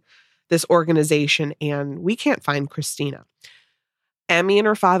in this organization, and we can't find Christina. Emmy and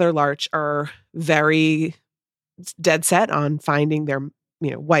her father, Larch, are very dead set on finding their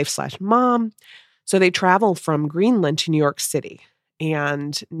wife / mom. So they travel from Greenland to New York City.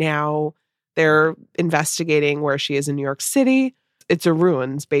 And now they're investigating where she is in New York City. It's a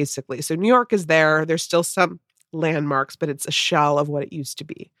ruins, basically. So New York is there. There's still some landmarks, but it's a shell of what it used to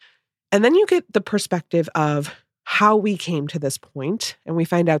be. And then you get the perspective of how we came to this point. And we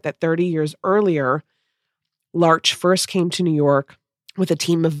find out that 30 years earlier, Larch first came to New York with a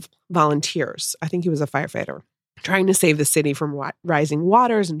team of volunteers. I think he was a firefighter, trying to save the city from rising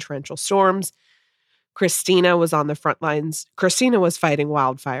waters and torrential storms. Christina was on the front lines. Christina was fighting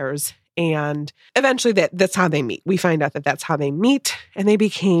wildfires. And eventually that's how they meet. We find out that that's how they meet, and they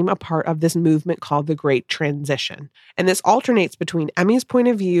became a part of this movement called the Great Transition. And this alternates between Emmy's point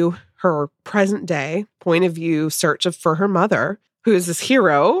of view, her present day point of view, search for her mother, who is this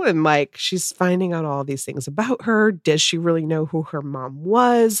hero, and like she's finding out all these things about her. Does she really know who her mom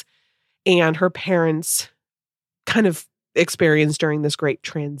was? And her parents kind of experience during this great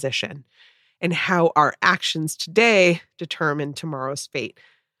transition, and how our actions today determine tomorrow's fate.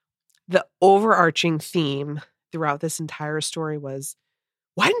 The overarching theme throughout this entire story was,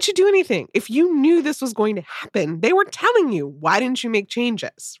 why didn't you do anything? If you knew this was going to happen, they were telling you, why didn't you make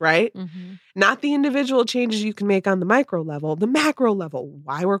changes, right? Mm-hmm. Not the individual changes you can make on the micro level, the macro level.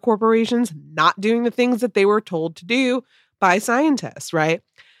 Why were corporations not doing the things that they were told to do by scientists, right?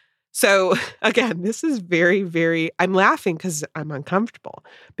 So again, this is very, very, I'm laughing because I'm uncomfortable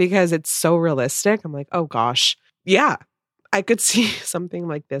because it's so realistic. I'm like, oh gosh, yeah. I could see something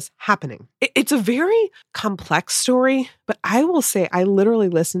like this happening. It's a very complex story, but I will say I literally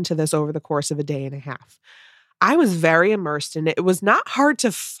listened to this over the course of a day and a half. I was very immersed in it. It was not hard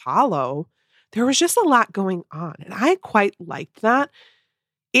to follow. There was just a lot going on, and I quite liked that.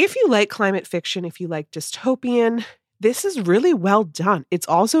 If you like climate fiction, if you like dystopian, this is really well done. It's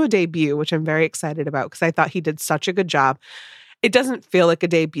also a debut, which I'm very excited about because I thought he did such a good job. It doesn't feel like a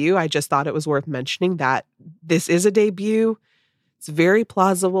debut. I just thought it was worth mentioning that this is a debut. It's very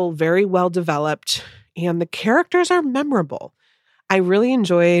plausible, very well developed, and the characters are memorable. I really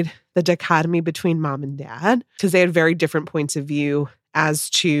enjoyed the dichotomy between mom and dad because they had very different points of view as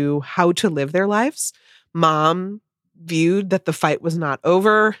to how to live their lives. Mom viewed that the fight was not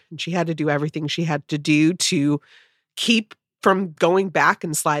over, and she had to do everything she had to do to keep from going back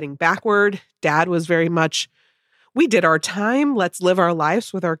and sliding backward. Dad was very much, we did our time. Let's live our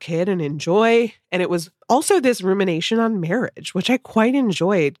lives with our kid and enjoy. And it was also this rumination on marriage, which I quite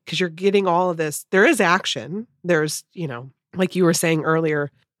enjoyed because you're getting all of this. There is action. There's, like you were saying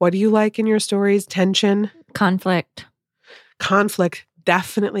earlier, what do you like in your stories? Tension? Conflict,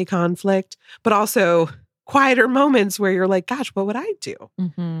 definitely conflict, but also quieter moments where you're like, gosh, what would I do?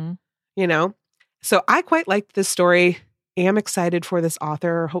 Mm-hmm. So I quite liked this story. Am excited for this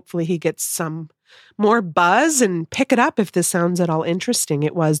author. Hopefully he gets some more buzz and pick it up if this sounds at all interesting.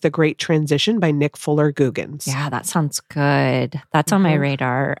 It was The Great Transition by Nick Fuller Googins. Yeah, that sounds good. That's on my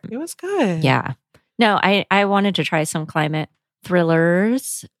radar. It was good. Yeah. No, I wanted to try some climate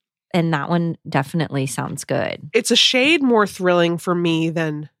thrillers, and that one definitely sounds good. It's a shade more thrilling for me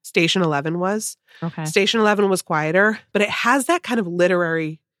than Station 11 was. Okay. Station 11 was quieter, but it has that kind of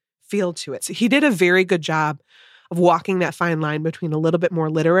literary feel to it. So he did a very good job of walking that fine line between a little bit more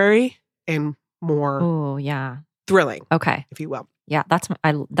literary and more thrilling. Okay. If you will. Yeah, that's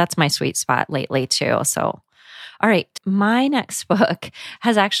my sweet spot lately too. So, all right, my next book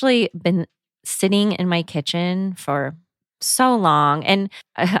has actually been sitting in my kitchen for so long, and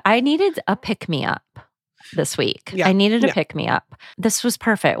I needed a pick-me-up this week. Yeah. I needed a pick-me-up. This was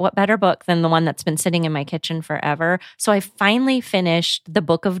perfect. What better book than the one that's been sitting in my kitchen forever? So I finally finished The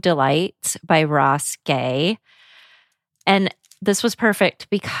Book of Delight by Ross Gay. And this was perfect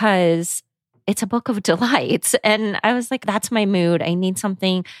because it's a book of delights. And I was like, that's my mood. I need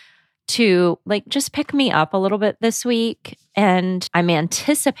something to just pick me up a little bit this week. And I'm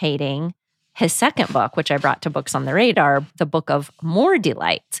anticipating his second book, which I brought to Books on the Radar, The Book of More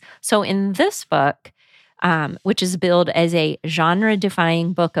Delights. So in this book, which is billed as a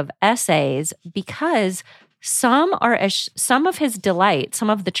genre-defying book of essays, because some of his delights, some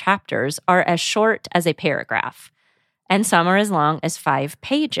of the chapters are as short as a paragraph, and some are as long as 5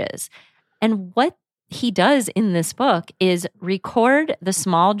 pages. And what he does in this book is record the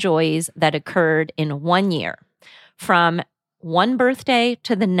small joys that occurred in one year, from one birthday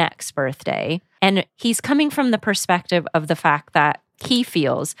to the next birthday. And he's coming from the perspective of the fact that he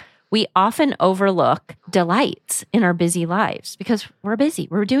feels we often overlook delights in our busy lives because we're busy,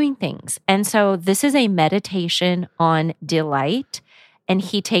 we're doing things. And so this is a meditation on delight, and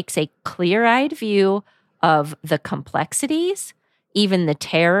he takes a clear-eyed view of the complexities, even the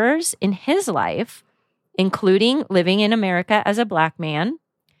terrors in his life, including living in America as a Black man,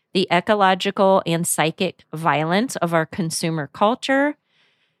 the ecological and psychic violence of our consumer culture,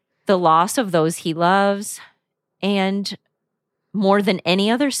 the loss of those he loves, and more than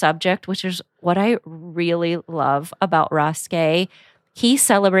any other subject, which is what I really love about Ross Gay, he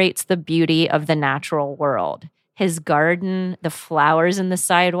celebrates the beauty of the natural world. His garden, the flowers in the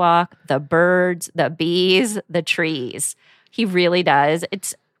sidewalk, the birds, the bees, the trees. He really does.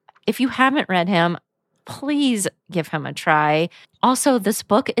 If you haven't read him, please give him a try. Also, this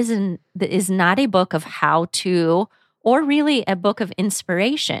book is not a book of how-to or really a book of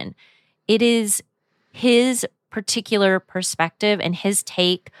inspiration. It is his particular perspective and his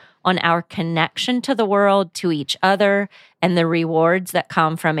take on our connection to the world, to each other, and the rewards that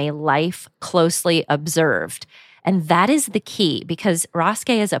come from a life closely observed. And that is the key, because Ross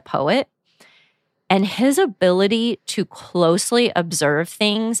Gay is a poet, and his ability to closely observe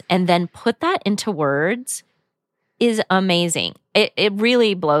things and then put that into words is amazing. It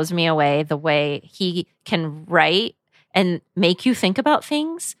really blows me away the way he can write and make you think about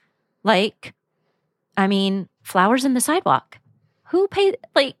things like, flowers in the sidewalk. Who paid?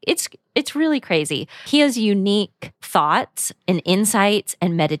 It's really crazy. He has unique thoughts and insights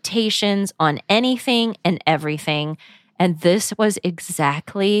and meditations on anything and everything. And this was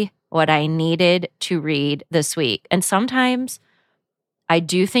exactly what I needed to read this week. And sometimes I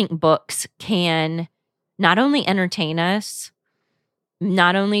do think books can not only entertain us,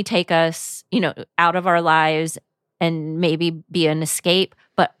 not only take us, out of our lives and maybe be an escape,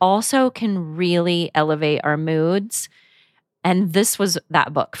 but also can really elevate our moods. And this was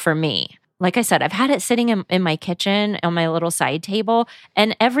that book for me. Like I said, I've had it sitting in my kitchen on my little side table,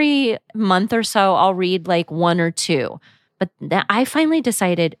 and every month or so I'll read 1 or 2. But I finally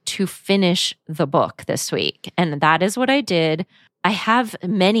decided to finish the book this week, and that is what I did. I have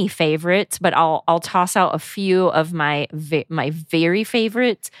many favorites, but I'll toss out a few of my very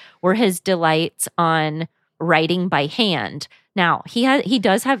favorites were his delights on writing by hand. Now, he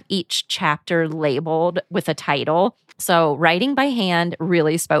does have each chapter labeled with a title. So writing by hand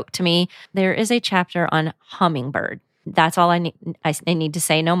really spoke to me. There is a chapter on hummingbird. That's all I need to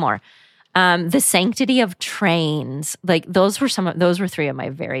say, no more. The Sanctity of Trains. Like those were three of my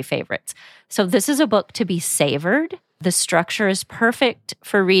very favorites. So this is a book to be savored. The structure is perfect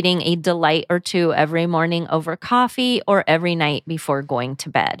for reading a delight or two every morning over coffee or every night before going to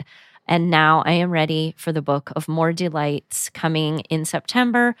bed. And now I am ready for the Book of More Delights coming in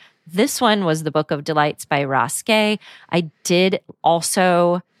September. This one was the Book of Delights by Ross Gay. I did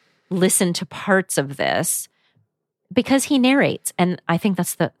also listen to parts of this because he narrates. And I think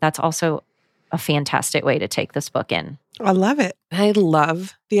that's also a fantastic way to take this book in. I love it. I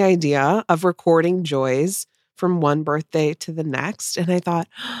love the idea of recording joys from one birthday to the next. And I thought,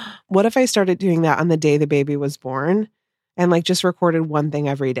 what if I started doing that on the day the baby was born and like just recorded one thing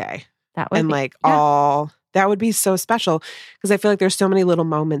every day? That would That would be so special because I feel like there's so many little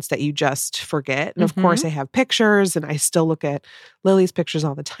moments that you just forget. And of course I have pictures and I still look at Lily's pictures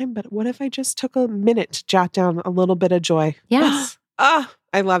all the time. But what if I just took a minute to jot down a little bit of joy? Yes.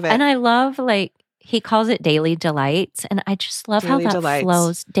 I love it. And I love, like, he calls it Daily Delights. And I just love how that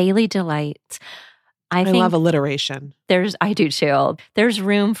flows. Daily Delights. I love alliteration. I do too. There's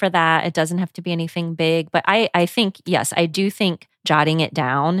room for that. It doesn't have to be anything big. But I think, yes, I do think jotting it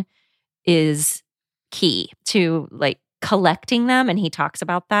down is key to like collecting them. And he talks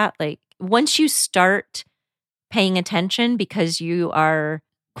about that. Like once you start paying attention because you are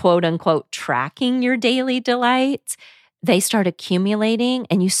quote unquote tracking your daily delights, they start accumulating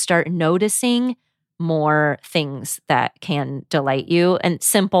and you start noticing more things that can delight you. And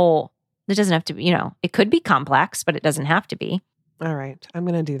simple, it doesn't have to be, it could be complex, but it doesn't have to be. All right. I'm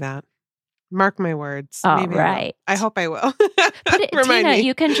going to do that. Mark my words. All right. I hope I will. Put it, Tina,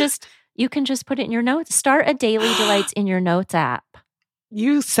 you can just put it in your notes. Start a Daily Delights in your notes app.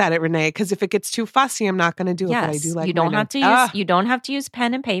 You said it, Renee, because if it gets too fussy, I'm not going to do it. But I do like you don't have to use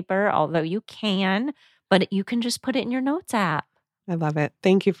pen and paper, although you can, but you can just put it in your notes app. I love it.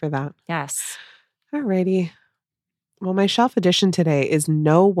 Thank you for that. Yes. All righty. Well, my shelf edition today is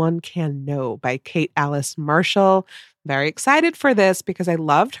No One Can Know by Kate Alice Marshall. Very excited for this because I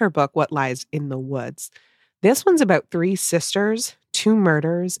loved her book, What Lies in the Woods. This one's about 3 sisters, 2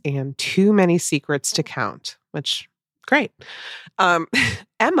 murders, and too many secrets to count, which, great.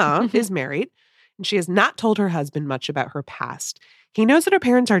 Emma is married, and she has not told her husband much about her past. He knows that her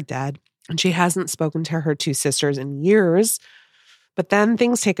parents are dead, and she hasn't spoken to her 2 sisters in years. But then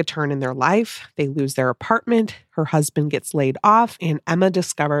things take a turn in their life. They lose their apartment. Her husband gets laid off, and Emma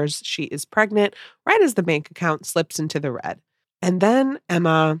discovers she is pregnant right as the bank account slips into the red. And then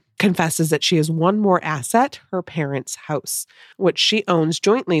Emma confesses that she has one more asset, her parents' house, which she owns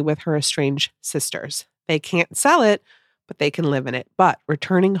jointly with her estranged sisters. They can't sell it, but they can live in it. But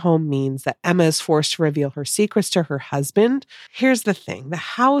returning home means that Emma is forced to reveal her secrets to her husband. Here's the thing. The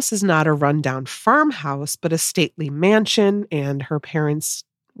house is not a rundown farmhouse, but a stately mansion, and her parents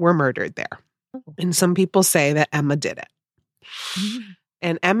were murdered there. And some people say that Emma did it.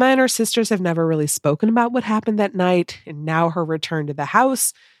 And Emma and her sisters have never really spoken about what happened that night, and now her return to the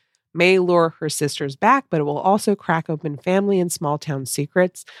house may lure her sisters back, but it will also crack open family and small town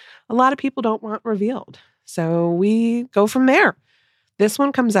secrets a lot of people don't want revealed. So we go from there. This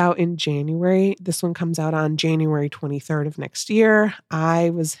one comes out in January. This one comes out on January 23rd of next year. I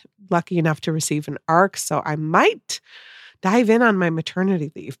was lucky enough to receive an ARC, so I might dive in on my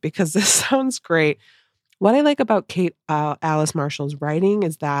maternity leave because this sounds great. What I like about Kate Alice Marshall's writing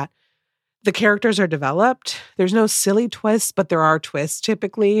is that the characters are developed. There's no silly twists, but there are twists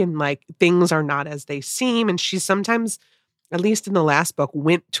typically, and like things are not as they seem. And she sometimes, at least in the last book,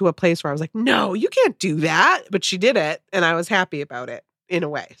 went to a place where I was like, no, you can't do that. But she did it, and I was happy about it in a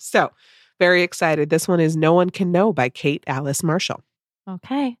way. So very excited. This one is No One Can Know by Kate Alice Marshall.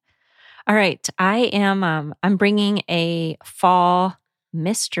 Okay. All right. I'm bringing a fall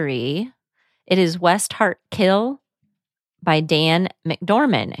mystery. It is West Heart Kill by Dan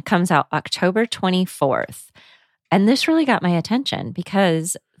McDormand. It comes out October 24th. And this really got my attention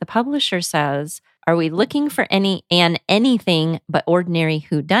because the publisher says, are we looking for anything but ordinary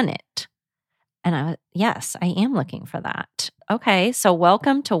whodunit? And yes, I am looking for that. Okay, so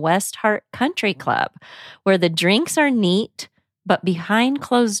welcome to West Heart Country Club, where the drinks are neat, but behind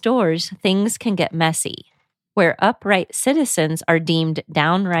closed doors, things can get messy, where upright citizens are deemed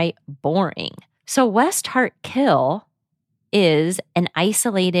downright boring. So West Heart Kill is an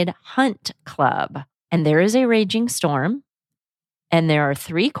isolated hunt club, and there is a raging storm, and there are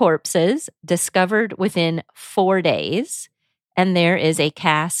 3 corpses discovered within 4 days, and there is a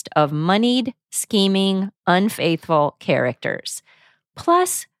cast of moneyed, scheming, unfaithful characters.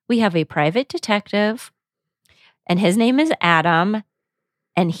 Plus, we have a private detective, and his name is Adam,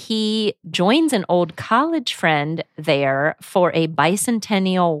 And he joins an old college friend there for a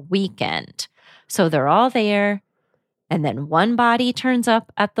bicentennial weekend. So they're all there. And then one body turns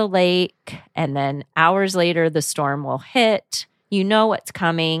up at the lake. And then hours later, the storm will hit. You know what's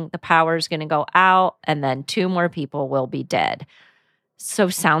coming. The power's going to go out. And then 2 more people will be dead. So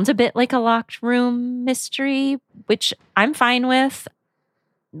sounds a bit like a locked room mystery, which I'm fine with.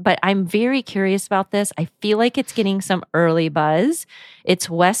 But I'm very curious about this. I feel like it's getting some early buzz. It's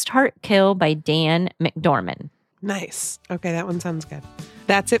West Heart Kill by Dan McDorman. Nice. Okay, that one sounds good.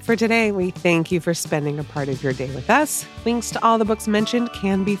 That's it for today. We thank you for spending a part of your day with us. Links to all the books mentioned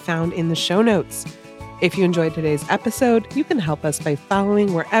can be found in the show notes. If you enjoyed today's episode, you can help us by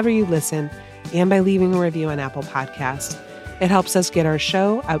following wherever you listen and by leaving a review on Apple Podcasts. It helps us get our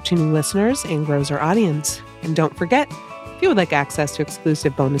show out to new listeners and grows our audience. And don't forget, if you would like access to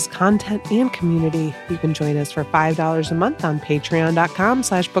exclusive bonus content and community, you can join us for $5 a month on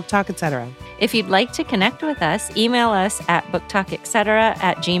patreon.com/booktalk, etc. If you'd like to connect with us, email us at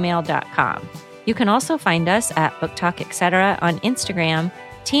booktalketc@gmail.com. You can also find us at booktalketc on Instagram,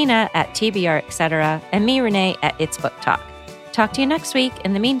 Tina at TBRetc, and me, Renee, at It's Book Talk. Talk to you next week.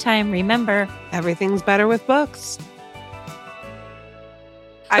 In the meantime, remember, everything's better with books.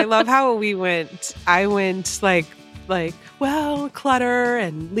 I love how I went like, well, clutter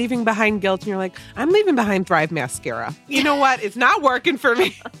and leaving behind guilt. And you're like, I'm leaving behind Thrive mascara. You know what? It's not working for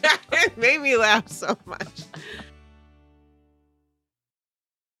me. It made me laugh so much.